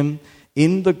with Him,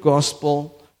 in the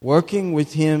gospel, working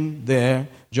with Him there,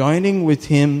 joining with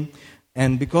Him,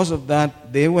 and because of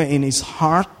that, they were in His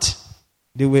heart,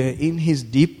 they were in His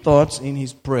deep thoughts, in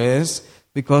His prayers,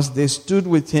 because they stood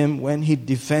with Him when He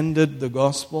defended the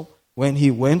gospel, when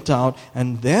He went out,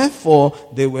 and therefore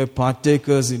they were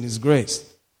partakers in His grace.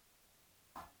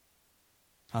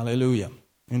 Hallelujah.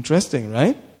 Interesting,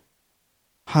 right?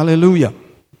 Hallelujah.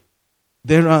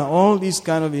 There are all these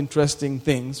kind of interesting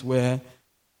things where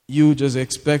you just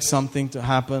expect something to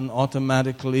happen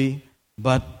automatically,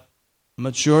 but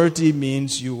maturity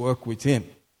means you work with Him.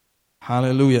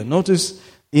 Hallelujah. Notice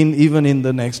even in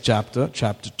the next chapter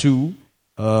 2,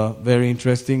 very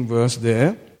interesting verse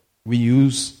there. We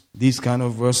use these kind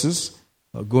of verses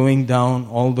going down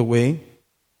all the way.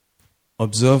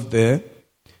 Observe there,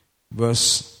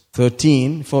 verse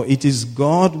 13, for it is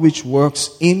God which works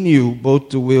in you both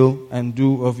to will and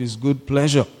do of His good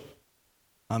pleasure.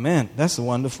 Amen. That's a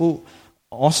wonderful,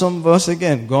 awesome verse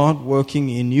again. God working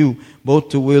in you both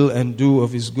to will and do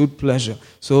of His good pleasure.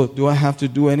 So do I have to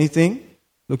do anything?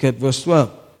 Look at verse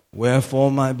 12.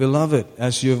 Wherefore, my beloved,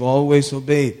 as you have always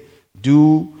obeyed,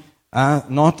 do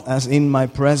not as in my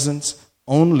presence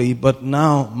only, but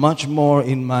now much more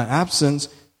in my absence,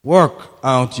 work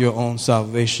out your own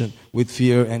salvation with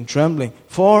fear and trembling.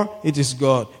 For it is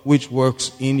God which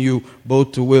works in you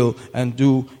both to will and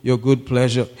do your good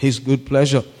pleasure, His good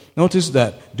pleasure. Notice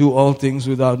that. Do all things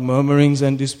without murmurings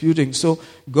and disputing. So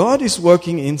God is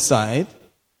working inside,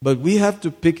 but we have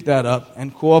to pick that up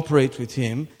and cooperate with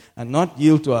Him and not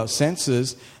yield to our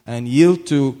senses and yield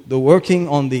to the working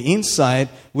on the inside,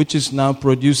 which is now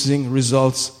producing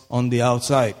results on the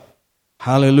outside.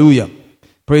 Hallelujah.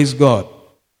 Praise God.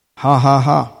 Ha ha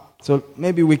ha. So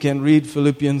maybe we can read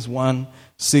Philippians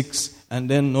 1:6 and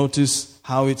then notice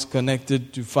how it's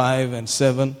connected to 5 and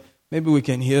 7. Maybe we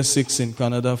can hear 6 in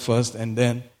Kannada first and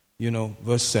then,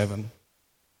 verse 7.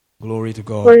 Glory to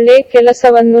God. ಒಳ್ಳೆ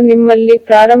ಕೆಲಸವನ್ನು ನಿಮ್ಮಲ್ಲಿ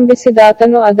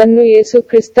ಪ್ರಾರಂಭಿಸಿದಾತನು ಅದನ್ನು ಯೇಸು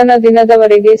ಕ್ರಿಸ್ತನ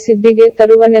ದಿನದವರೆಗೆ ಸಿದ್ಧಿಗೆ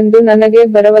ತರುವನೆಂದು ನನಗೆ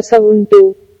ಭರವಸೆ ಉಂಟು.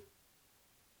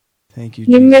 Thank you,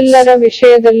 ನಿಮ್ಮೆಲ್ಲರ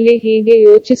ವಿಷಯದಲ್ಲಿ ಹೀಗೆ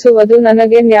ಯೋಚಿಸುವುದು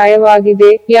ನನಗೆ ನ್ಯಾಯವಾಗಿದೆ,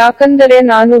 ಯಾಕಂದರೆ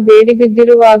ನಾನು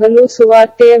ಬೇಡಿಬಿದ್ದಿರುವಾಗಲೂ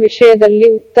ಸುವಾರ್ತೆಯ ವಿಷಯದಲ್ಲಿ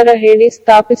ಉತ್ತರ ಹೇಳಿ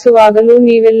ಸ್ಥಾಪಿಸುವಾಗಲೂ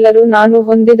ನೀವೆಲ್ಲರೂ ನಾನು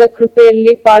ಹೊಂದಿದ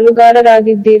ಕೃಪೆಯಲ್ಲಿ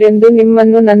ಪಾಲುಗಾರರಾಗಿದ್ದೀರೆಂದು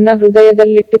ನಿಮ್ಮನ್ನು ನನ್ನ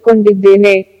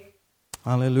ಹೃದಯದಲ್ಲಿಟ್ಟುಕೊಂಡಿದ್ದೇನೆ.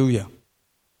 Hallelujah.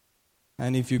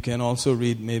 And if you can also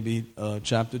read maybe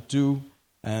chapter 2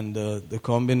 and the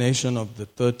combination of the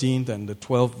 13th and the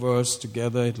 12th verse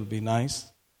together, it will be nice.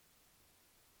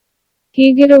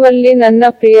 ಹೀಗಿರುವಲ್ಲಿ ನನ್ನ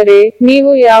ಪ್ರಿಯರೇ,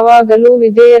 ನೀವು ಯಾವಾಗಲೂ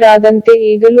ವಿಧೇಯರಾದಂತೆ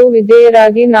ಈಗಲೂ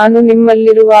ವಿಧೇಯರಾಗಿ ನಾನು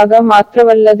ನಿಮ್ಮಲ್ಲಿರುವಾಗ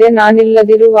ಮಾತ್ರವಲ್ಲದೆ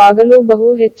ನಾನಿಲ್ಲದಿರುವಾಗಲೂ ಬಹು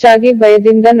ಹೆಚ್ಚಾಗಿ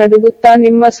ಭಯದಿಂದ ನಡುಗುತ್ತಾ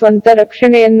ನಿಮ್ಮ ಸ್ವಂತ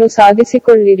ರಕ್ಷಣೆಯನ್ನು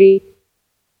ಸಾಧಿಸಿಕೊಳ್ಳಿರಿ.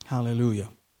 Hallelujah.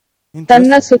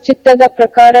 ತನ್ನ ಸುಚಿತ್ತದ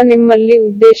ಪ್ರಕಾರ ನಿಮ್ಮಲ್ಲಿ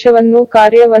ಉದ್ದೇಶವನ್ನು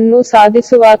ಕಾರ್ಯವನ್ನು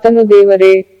ಸಾಧಿಸುವಾತನು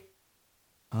ದೇವರೇ.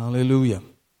 Hallelujah.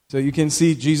 So you can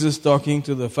see Jesus talking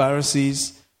to the Pharisees.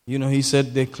 He said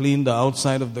they cleaned the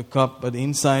outside of the cup, but the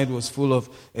inside was full of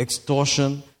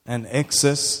extortion and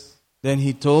excess. Then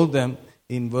he told them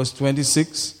in verse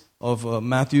 26 of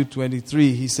Matthew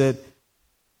 23, he said,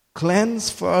 cleanse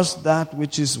first that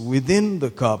which is within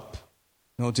the cup,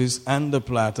 notice, and the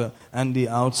platter, and the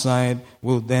outside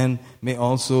will then may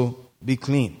also be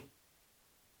clean.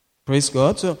 Praise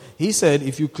God. So he said,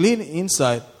 if you clean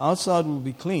inside, outside will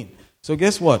be clean. So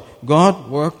guess what? God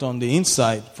worked on the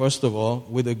inside, first of all,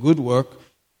 with a good work,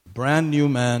 brand new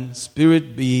man, spirit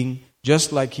being, just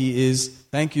like he is.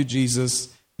 Thank you, Jesus.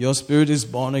 Your spirit is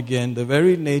born again. The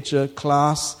very nature,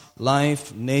 class, life,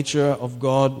 nature of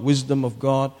God, wisdom of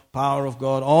God, power of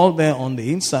God, all there on the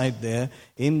inside there,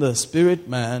 in the spirit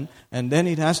man. And then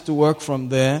it has to work from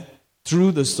there,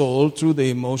 through the soul, through the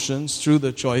emotions, through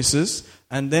the choices,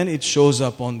 and then it shows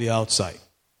up on the outside.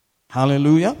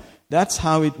 Hallelujah. That's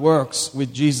how it works with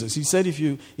Jesus. He said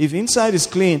if inside is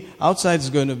clean, outside is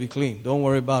going to be clean. Don't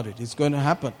worry about it. It's going to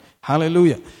happen.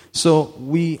 Hallelujah. So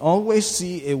we always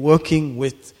see a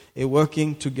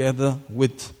working together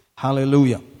with.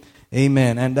 Hallelujah.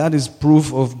 Amen. And that is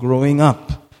proof of growing up.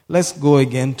 Let's go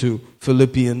again to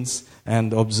Philippians and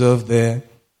observe there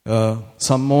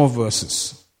some more verses.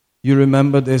 You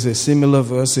remember there's a similar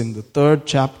verse in the 3rd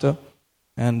chapter,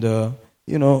 and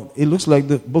it looks like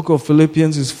the book of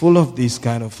Philippians is full of these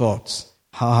kind of thoughts.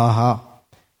 Ha ha ha.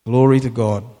 Glory to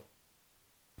God.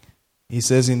 He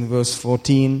says in verse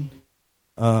 13,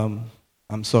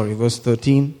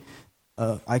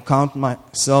 I count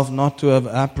myself not to have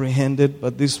apprehended,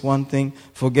 but this one thing,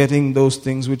 forgetting those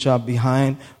things which are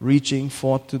behind, reaching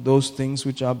forth to those things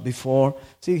which are before.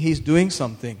 See, he's doing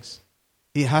some things.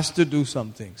 He has to do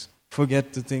some things. Forget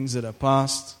the things that are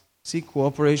past. See,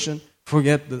 cooperation.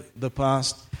 Forget the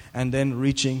past, and then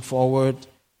reaching forward.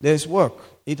 There's work.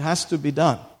 It has to be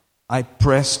done. I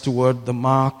press toward the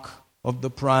mark of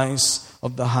the prize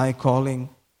of the high calling.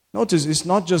 Notice, it's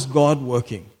not just God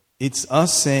working. It's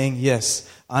us saying, yes,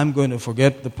 I'm going to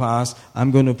forget the past.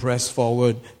 I'm going to press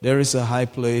forward. There is a high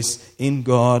place in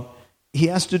God. He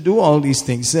has to do all these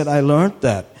things. He said, I learned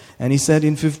that. And he said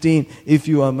in 15, if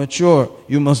you are mature,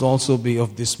 you must also be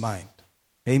of this mind.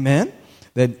 Amen?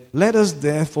 That let us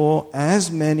therefore,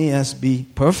 as many as be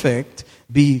perfect,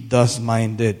 be thus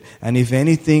minded. And if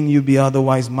anything you be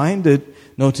otherwise minded,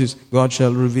 notice, God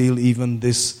shall reveal even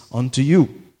this unto you.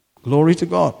 Glory to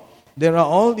God. There are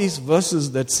all these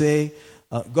verses that say,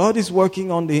 God is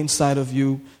working on the inside of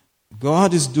you.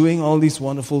 God is doing all these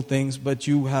wonderful things, but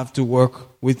you have to work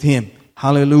with Him.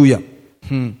 Hallelujah.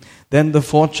 Then the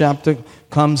 4th chapter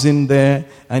comes in there,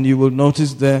 and you will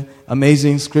notice the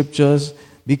amazing scriptures.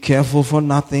 Be careful for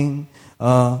nothing.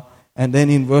 And then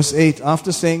in verse 8,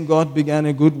 after saying God began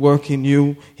a good work in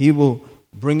you, He will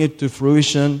bring it to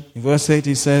fruition. In verse 8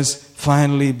 he says,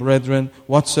 finally, brethren,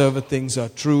 whatsoever things are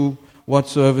true,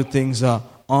 whatsoever things are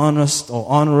honest or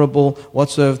honorable,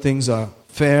 whatsoever things are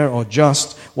fair or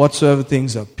just, whatsoever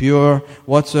things are pure,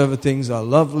 whatsoever things are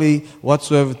lovely,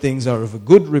 whatsoever things are of a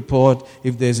good report,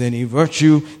 if there's any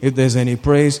virtue, if there's any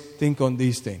praise, think on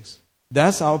these things.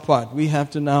 That's our part. We have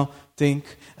to now think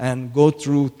and go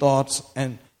through thoughts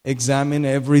and examine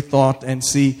every thought and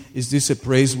see, is this a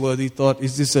praiseworthy thought?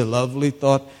 Is this a lovely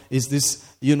thought? Is this,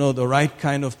 the right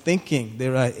kind of thinking?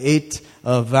 There are 8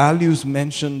 values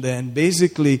mentioned there, and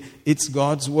basically it's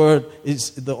God's word. It's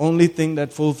the only thing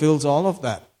that fulfills all of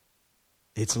that.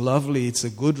 It's lovely, it's a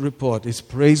good report, it's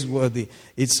praiseworthy,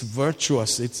 it's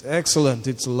virtuous, it's excellent,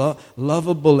 it's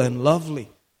lovable and lovely.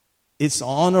 It's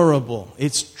honorable,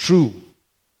 it's true.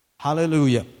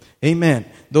 Hallelujah. Amen.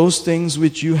 Those things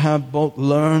which you have both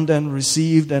learned and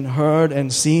received and heard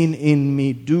and seen in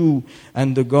me, do,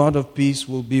 and the God of peace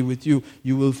will be with you.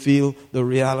 You will feel the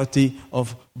reality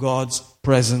of God's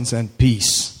presence and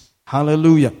peace.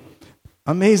 Hallelujah.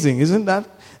 Amazing, isn't that?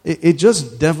 It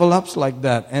just develops like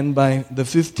that. And by the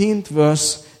 15th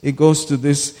verse, it goes to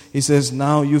this. He says,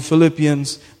 now you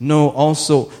Philippians know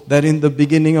also that in the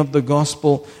beginning of the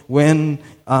gospel, when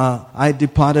I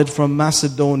departed from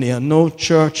Macedonia, no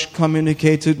church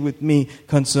communicated with me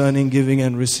concerning giving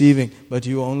and receiving, but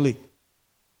you only.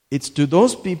 It's to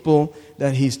those people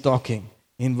that he's talking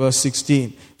in verse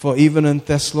 16. For even in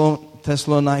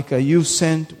Thessalonica, you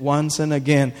sent once and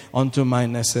again unto my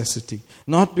necessity.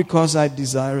 Not because I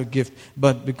desire a gift,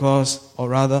 but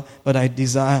I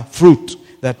desire fruit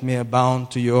that may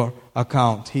abound to your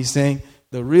account. He's saying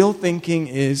the real thinking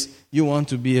is you want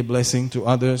to be a blessing to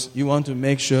others. You want to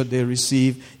make sure they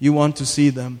receive. You want to see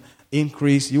them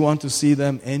increase. You want to see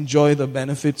them enjoy the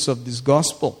benefits of this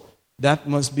gospel. That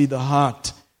must be the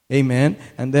heart. Amen.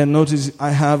 And then notice, I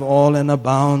have all and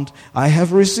abound. I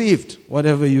have received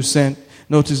whatever you sent.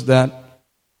 Notice that.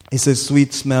 He says,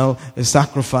 sweet smell, a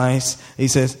sacrifice. He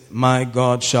says, my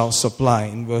God shall supply,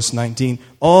 in verse 19,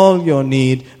 all your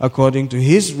need according to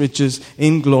his riches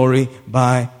in glory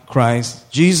by Christ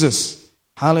Jesus.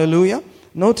 Hallelujah.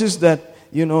 Notice that,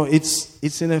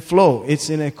 it's in a flow. It's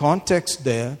in a context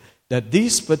there that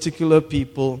these particular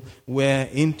people were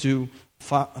into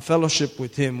fellowship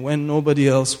with him when nobody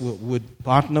else would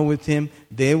partner with him.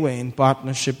 They were in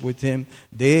partnership with him.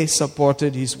 They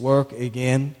supported his work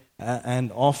again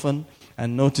and often.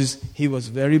 And notice he was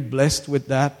very blessed with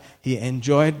that. He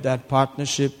enjoyed that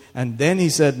partnership. And then he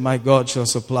said, my God shall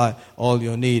supply all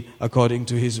your need according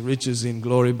to his riches in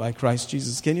glory by Christ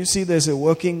Jesus. Can you see there's a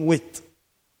working with?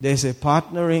 There's a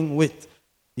partnering with,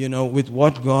 with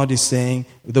what God is saying,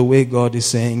 the way God is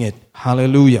saying it.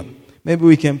 Hallelujah. Maybe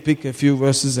we can pick a few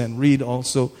verses and read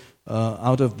also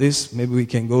out of this. Maybe we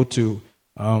can go to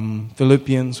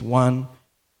Philippians 1.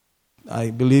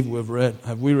 I believe we've read.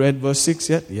 Have we read verse 6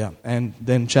 yet? Yeah. And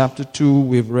then chapter 2,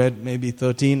 we've read maybe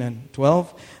 13 and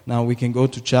 12. Now we can go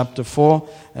to chapter 4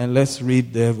 and let's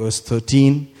read there verse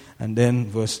 13 and then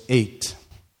verse 8.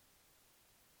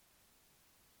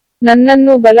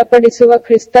 ನನ್ನನ್ನು ಬಲಪಡಿಸುವ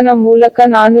ಕ್ರಿಸ್ತನ ಮೂಲಕ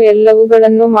ನಾನು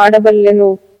ಎಲ್ಲವುಗಳನ್ನು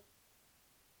ಮಾಡಬಲ್ಲೆನು.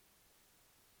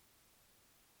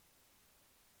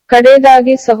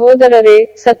 ಕಡೆಯದಾಗಿ ಸಹೋದರರೇ,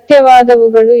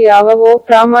 ಸತ್ಯವಾದವುಗಳು ಯಾವವೋ,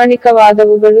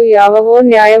 ಪ್ರಾಮಾಣಿಕವಾದವುಗಳು ಯಾವವೋ,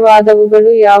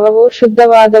 ನ್ಯಾಯವಾದವುಗಳು ಯಾವವೋ,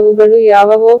 ಶುದ್ಧವಾದವುಗಳು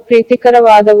ಯಾವವೋ,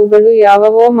 ಪ್ರೀತಿಕರವಾದವುಗಳು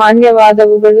ಯಾವವೋ,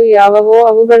 ಮಾನ್ಯವಾದವುಗಳು ಯಾವವೋ,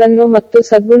 ಅವುಗಳನ್ನು ಮತ್ತು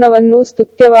ಸದ್ಗುಣವನ್ನೂ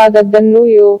ಸ್ತುತ್ಯವಾದದ್ದನ್ನೂ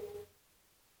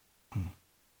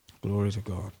Glory to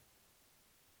God.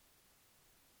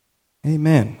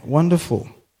 Amen. Wonderful.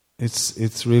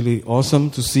 It's really awesome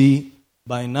to see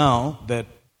by now that,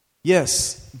 yes,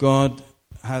 God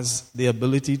has the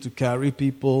ability to carry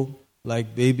people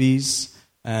like babies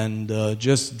and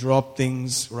just drop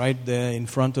things right there in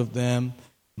front of them,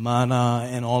 manna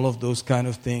and all of those kind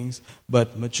of things.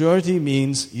 But maturity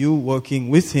means you working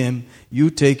with him, you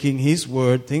taking his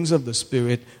word, things of the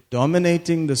Spirit,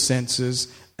 dominating the senses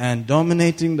and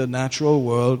dominating the natural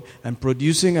world and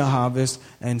producing a harvest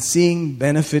and seeing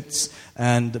benefits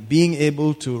and being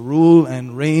able to rule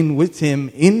and reign with him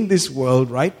in this world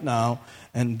right now,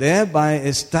 and thereby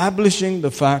establishing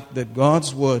the fact that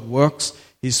God's word works.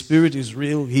 His Spirit is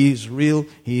real, he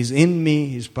is in me,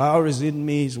 his power is in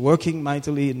me, he's working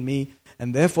mightily in me.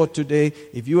 And therefore today,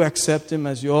 if you accept him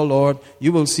as your Lord,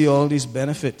 you will see all these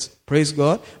benefits. Praise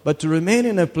God. But to remain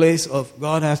in a place of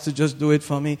God has to just do it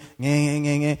for me,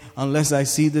 unless I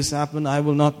see this happen, I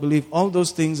will not believe. All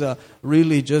those things are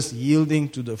really just yielding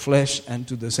to the flesh and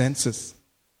to the senses.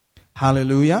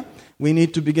 Hallelujah. We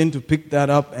need to begin to pick that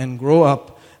up and grow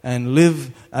up and live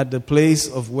at the place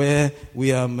of where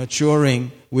we are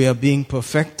maturing, we are being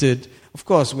perfected. Of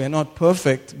course, we're not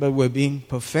perfect, but we're being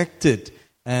perfected.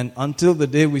 And until the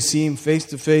day we see him face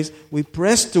to face, we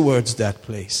press towards that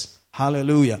place.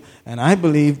 Hallelujah. And I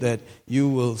believe that you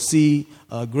will see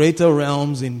greater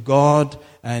realms in God,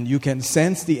 and you can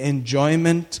sense the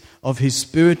enjoyment of his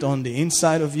Spirit on the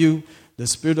inside of you. The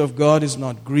Spirit of God is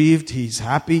not grieved. He's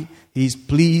happy. He's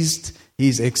pleased.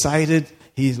 He's excited.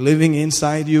 He's living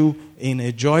inside you in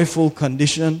a joyful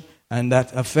condition, and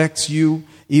that affects you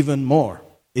even more.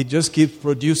 It just keeps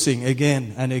producing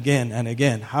again and again and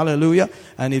again. Hallelujah.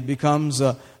 And it becomes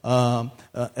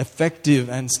effective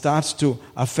and starts to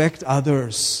affect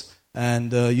others.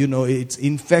 And, it's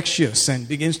infectious and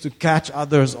begins to catch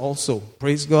others also.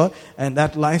 Praise God. And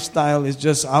that lifestyle is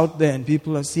just out there and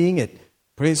people are seeing it.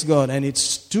 Praise God. And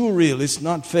it's too real. It's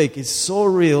not fake. It's so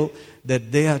real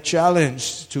that they are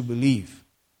challenged to believe.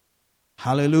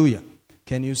 Hallelujah.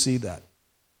 Can you see that?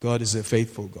 God is a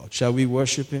faithful God. Shall we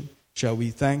worship Him? Shall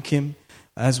we thank Him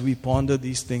as we ponder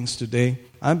these things today?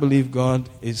 I believe God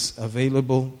is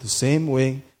available the same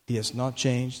way. He has not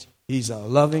changed. He's our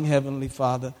loving Heavenly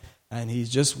Father, and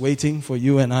He's just waiting for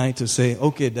you and I to say,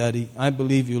 okay, Daddy, I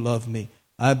believe you love me.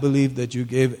 I believe that you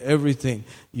gave everything.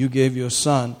 You gave your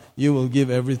Son. You will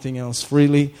give everything else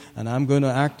freely, and I'm going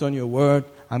to act on your word.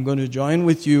 I'm going to join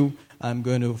with you. I'm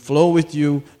going to flow with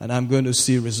you, and I'm going to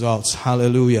see results.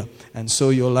 Hallelujah. And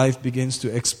so your life begins to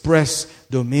express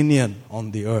dominion on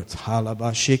the earth.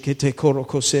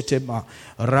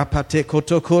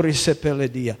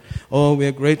 Oh,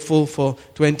 we're grateful for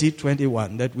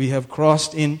 2021 that we have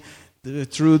crossed in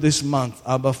through this month.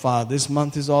 Abba Father, this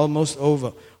month is almost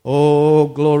over. Oh,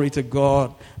 glory to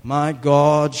God. My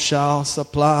God shall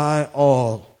supply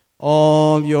all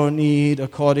your need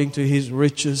according to His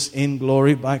riches in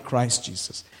glory by Christ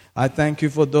Jesus. I thank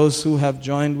you for those who have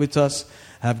joined with us,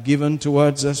 have given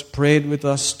towards us, prayed with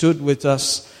us, stood with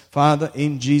us. Father,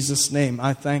 in Jesus' name,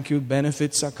 I thank you.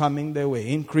 Benefits are coming their way.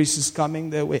 Increase is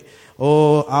coming their way.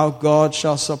 Oh, our God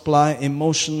shall supply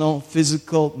emotional,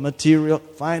 physical, material,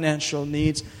 financial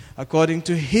needs according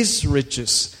to His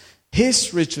riches.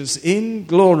 His riches in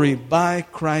glory by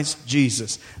Christ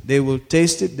Jesus. They will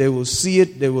taste it, they will see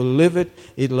it, they will live it.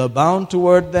 It will abound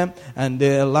toward them, and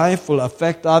their life will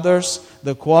affect others.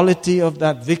 The quality of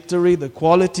that victory, the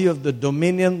quality of the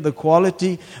dominion, the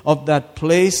quality of that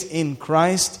place in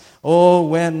Christ. Oh,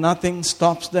 where nothing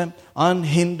stops them,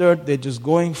 unhindered, they're just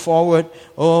going forward.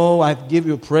 Oh, I give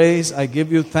you praise, I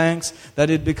give you thanks,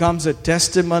 that it becomes a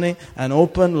testimony, an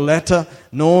open letter,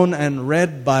 known and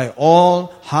read by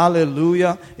all.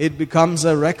 Hallelujah. It becomes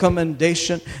a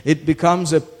recommendation, it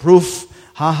becomes a proof.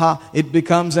 It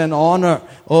becomes an honor.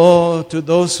 Oh, to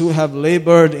those who have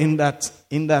labored in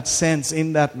that sense,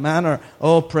 in that manner.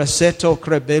 Oh, preseto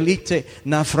crebelite,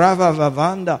 nafrava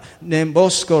vavanda,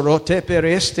 nembosco rote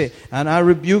pereste. And I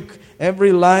rebuke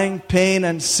every lying pain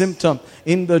and symptom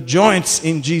in the joints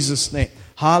in Jesus' name.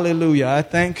 Hallelujah. I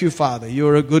thank you, Father.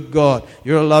 You're a good God.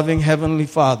 You're a loving Heavenly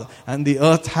Father. And the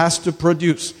earth has to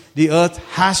produce. The earth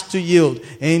has to yield.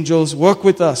 Angels, work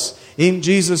with us in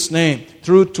Jesus' name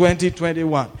through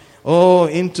 2021. Oh,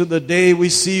 into the day we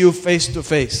see you face to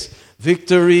face.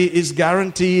 Victory is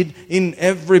guaranteed in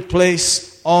every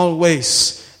place,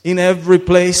 always. In every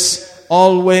place,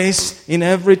 always. In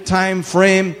every time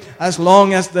frame, as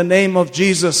long as the name of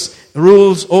Jesus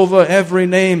rules over every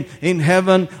name in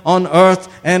heaven, on earth,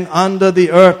 and under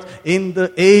the earth. In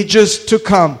the ages to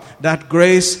come, that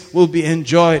grace will be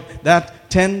enjoyed. That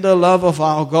tender love of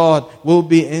our God will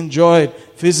be enjoyed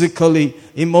physically,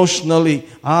 emotionally,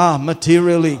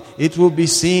 materially. It will be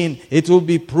seen. It will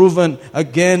be proven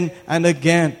again and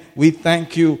again. We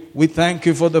thank you. We thank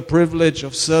you for the privilege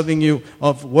of serving you,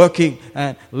 of working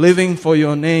and living for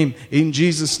your name in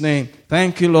Jesus' name.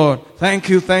 Thank you, Lord. Thank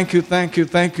you, thank you, thank you,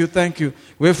 thank you, thank you.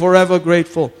 We're forever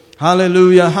grateful.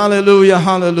 Hallelujah, hallelujah,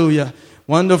 hallelujah.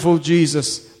 Wonderful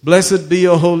Jesus. Blessed be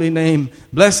your holy name.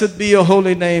 Blessed be your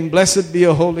holy name. Blessed be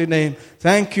your holy name.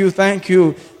 Thank you, thank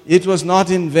you. It was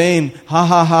not in vain. Ha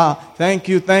ha ha. Thank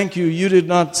you, thank you. You did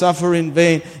not suffer in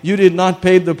vain. You did not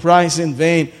pay the price in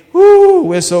vain. Woo,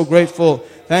 we're so grateful.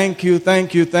 Thank you,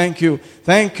 thank you, thank you.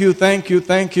 Thank you, thank you,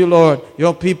 thank you, Lord.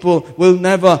 Your people will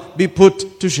never be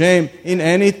put to shame in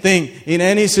anything, in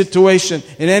any situation,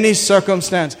 in any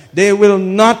circumstance. They will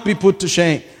not be put to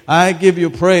shame. I give you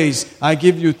praise. I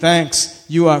give you thanks.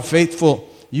 You are faithful.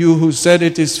 You who said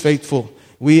it is faithful.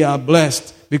 We are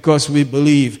blessed because we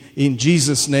believe in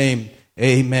Jesus' name.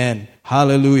 Amen.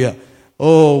 Hallelujah.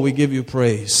 Oh, we give you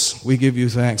praise. We give you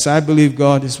thanks. I believe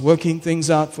God is working things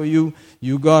out for you.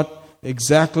 You got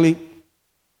exactly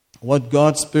what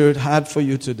God's Spirit had for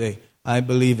you today. I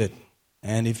believe it.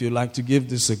 And if you'd like to give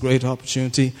this a great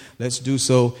opportunity, let's do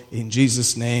so in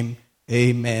Jesus' name.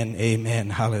 Amen. Amen.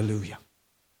 Hallelujah.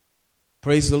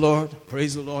 Praise the Lord.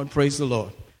 Praise the Lord. Praise the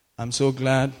Lord. I'm so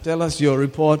glad. Tell us your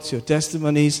reports, your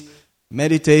testimonies.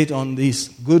 Meditate on these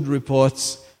good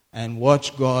reports and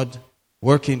watch God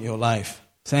work in your life.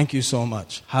 Thank you so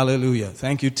much. Hallelujah.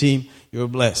 Thank you, team. You're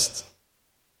blessed.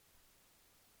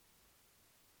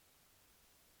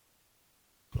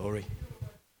 Glory.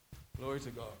 Glory to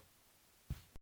God.